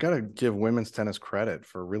I got to give women's tennis credit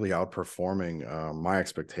for really outperforming my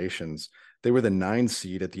expectations. They were the 9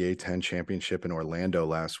 seed at the A10 championship in Orlando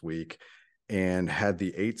last week and had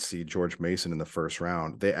the 8 seed George Mason in the first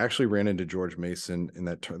round. They actually ran into George Mason in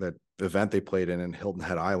that event they played in Hilton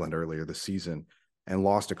Head Island earlier this season and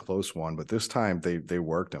lost a close one. But this time they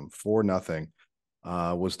worked them 4-0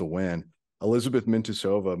 was the win. Elizabeth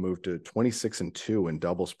Mintusova moved to 26-2 in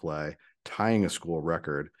doubles play, tying a school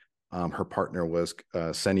record. Her partner was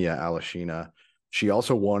Senia Alashina. She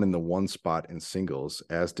also won in the 1 spot in singles,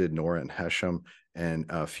 as did Nora and Hesham and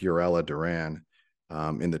Fiorella Duran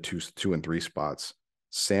in the 2 and 3 spots.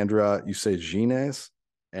 Sandra Ucegines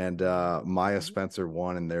and Maya Spencer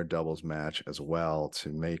won in their doubles match as well to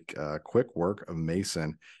make quick work of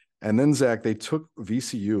Mason. And then, Zach, they took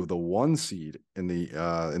VCU, the 1 seed in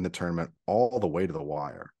the tournament, all the way to the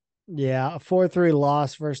wire. Yeah, a 4-3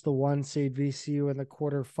 loss versus the 1 seed VCU in the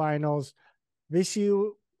quarterfinals.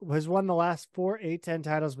 VCU has won the last 4 A10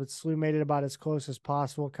 titles, but SLU made it about as close as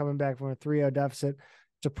possible, coming back from a 3-0 deficit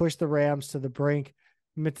to push the Rams to the brink.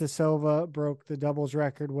 Mitasova broke the doubles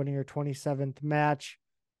record, winning her 27th match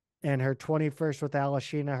and her 21st with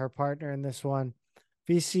Alashina, her partner in this one.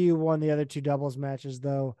 VCU won the other 2 doubles matches,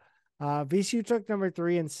 though. VCU took number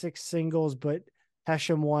 3 in 6 singles, but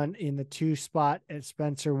Hesham won in the 2 spot and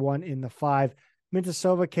Spencer won in the 5.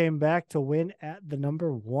 Mitasova came back to win at the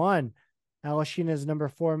number 1. Alashina's number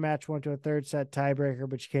 4 match went to a 3rd set tiebreaker,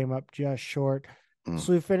 but she came up just short.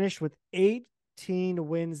 SLU finished with 18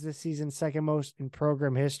 wins this season, second most in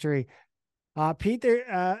program history. Pete,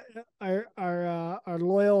 our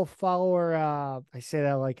loyal follower, I say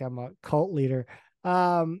that like I'm a cult leader.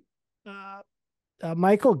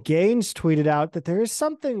 Michael Gaines tweeted out that there is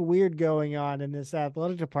something weird going on in this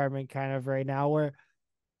athletic department kind of right now, where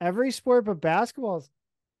every sport but basketball is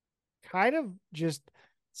kind of just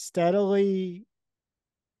steadily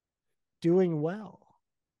doing well,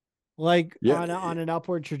 like on an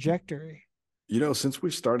upward trajectory. Since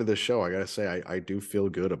we started this show, I gotta say I do feel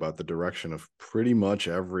good about the direction of pretty much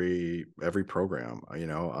every program.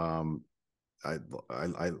 I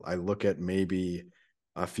look at maybe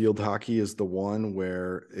field hockey is the one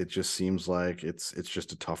where it just seems like it's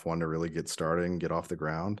just a tough one to really get started and get off the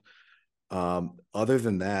ground. Other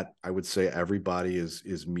than that, I would say everybody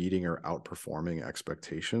is meeting or outperforming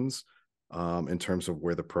expectations in terms of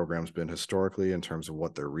where the program's been historically, in terms of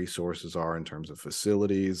what their resources are, in terms of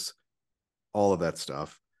facilities, all of that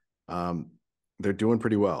stuff. They're doing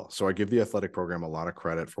pretty well. So I give the athletic program a lot of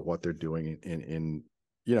credit for what they're doing in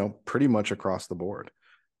pretty much across the board.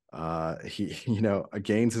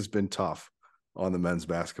 Gaines has been tough on the men's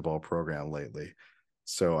basketball program lately.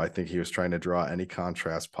 So I think he was trying to draw any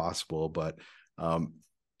contrast possible, but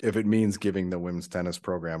if it means giving the women's tennis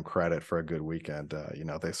program credit for a good weekend,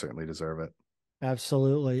 they certainly deserve it.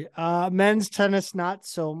 Absolutely. Men's tennis, not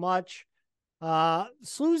so much.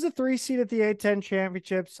 SLU's the 3 seed at the A10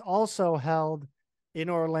 championships, also held in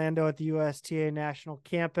Orlando at the USTA National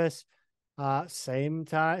Campus. Same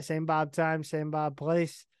time, same Bob time, same Bob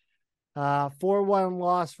place. 4-1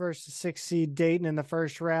 loss versus 6 seed Dayton in the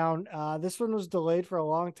first round. This one was delayed for a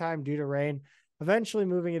long time due to rain, eventually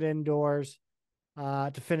moving it indoors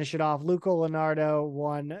to finish it off. Luca Leonardo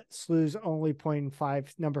won SLU's only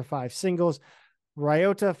number 5 singles.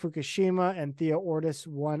 Ryota Fukushima and Thea Ortiz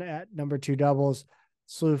won at number 2 doubles.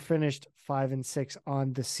 SLU finished 5-6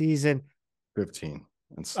 on the season. 15-6.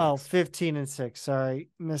 Oh, 15-6. Sorry,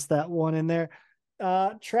 missed that one in there.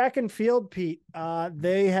 Track and field, Pete.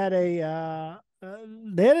 They had a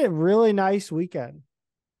They had a really nice weekend.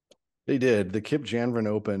 They did. The Kip Janvin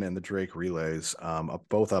Open and the Drake Relays,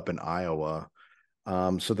 both up in Iowa.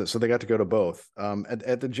 So they got to go to both.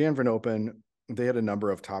 At the Janvin Open, they had a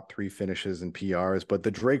number of top 3 finishes and PRs, but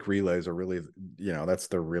the Drake Relays are really, that's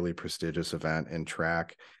the really prestigious event in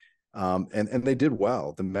track. And they did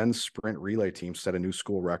well. The men's sprint relay team set a new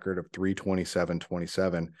school record of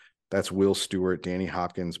 3:27:27. That's Will Stewart, Danny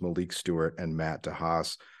Hopkins, Malik Stewart, and Matt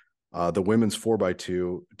DeHaas. The women's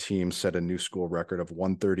 4x2 team set a new school record of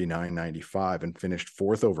 1:39:95 and finished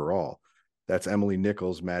 4th overall. That's Emily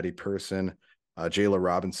Nichols, Maddie Person, Jayla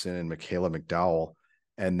Robinson, and Michaela McDowell.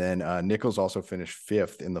 And then Nichols also finished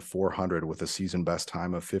 5th in the 400 with a season best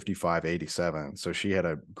time of 55:87. So she had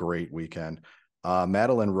a great weekend.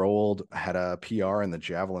 Madeline Rold had a PR in the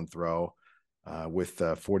javelin throw with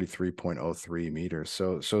 43.03 meters.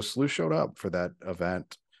 So SLU showed up for that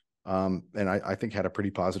event. And I think had a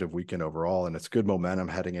pretty positive weekend overall, and it's good momentum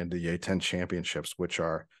heading into the A10 championships, which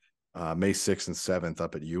are May 6th and 7th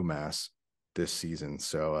up at UMass this season.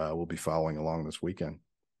 So we'll be following along this weekend.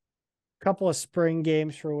 Couple of spring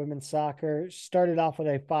games for women's soccer. Started off with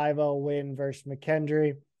a 5-0 win versus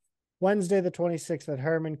McKendree. Wednesday, the 26th at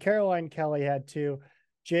Harriman. Caroline Kelly had 2.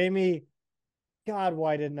 Jamie, God,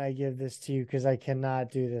 why didn't I give this to you? Because I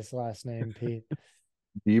cannot do this last name, Pete.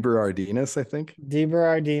 Deber Ardinas, I think. Deber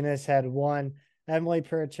Ardinas had 1. Emily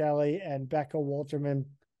Pericelli and Becca Wolterman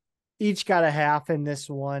each got a half in this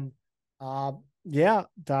one.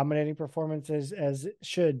 Dominating performances as it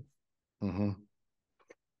should. Mm-hmm.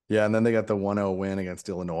 Yeah, and then they got the 1-0 win against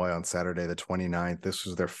Illinois on Saturday, the 29th. This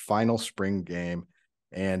was their final spring game.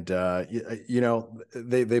 And,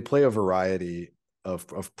 they play a variety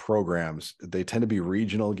of programs. They tend to be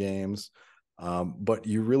regional games, but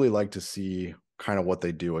you really like to see kind of what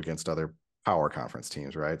they do against other power conference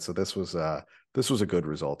teams, right? So this was a good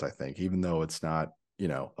result, I think, even though it's not,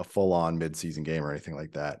 a full-on midseason game or anything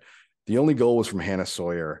like that. The only goal was from Hannah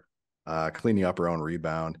Sawyer, cleaning up her own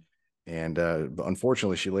rebound. And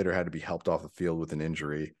unfortunately, she later had to be helped off the field with an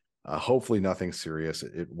injury. Hopefully nothing serious.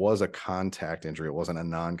 It was a contact injury. It wasn't a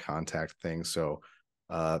non-contact thing. So,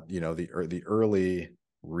 the early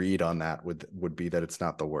read on that would be that it's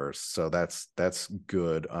not the worst. So that's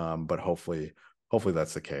good. But hopefully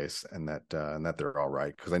that's the case, and that they're all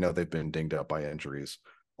right, because I know they've been dinged up by injuries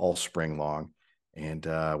all spring long, and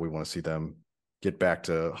we want to see them get back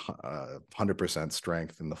to 100%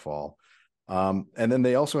 strength in the fall. And then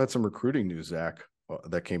they also had some recruiting news, Zach,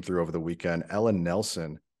 that came through over the weekend. Ellen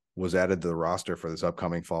Nelson was added to the roster for this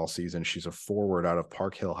upcoming fall season. She's a forward out of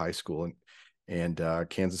Park Hill High School and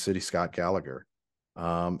Kansas City Scott Gallagher.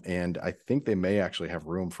 And I think they may actually have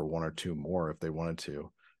room for 1 or 2 more if they wanted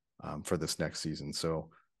to for this next season. So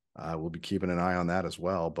we'll be keeping an eye on that as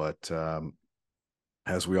well. But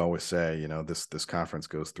as we always say, this conference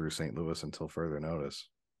goes through St. Louis until further notice.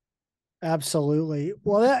 Absolutely.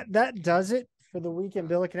 Well, that does it for the week in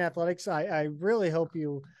Billiken Athletics. I really hope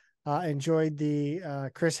you enjoyed the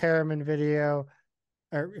Chris Harriman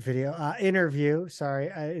interview. Sorry,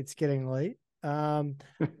 it's getting late.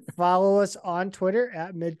 Follow us on Twitter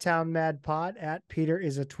at Midtown Mad Pod, at Peter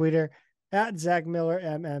is a tweeter, at Zach Miller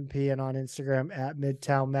MMP, and on Instagram at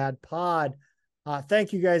Midtown Mad Pod.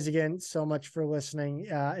 Thank you guys again so much for listening.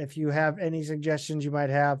 If you have any suggestions you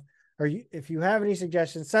might have, if you have any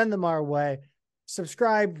suggestions, send them our way.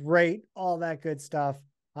 Subscribe, rate, all that good stuff.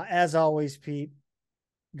 As always, Pete,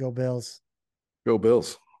 go Bills. Go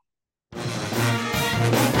Bills.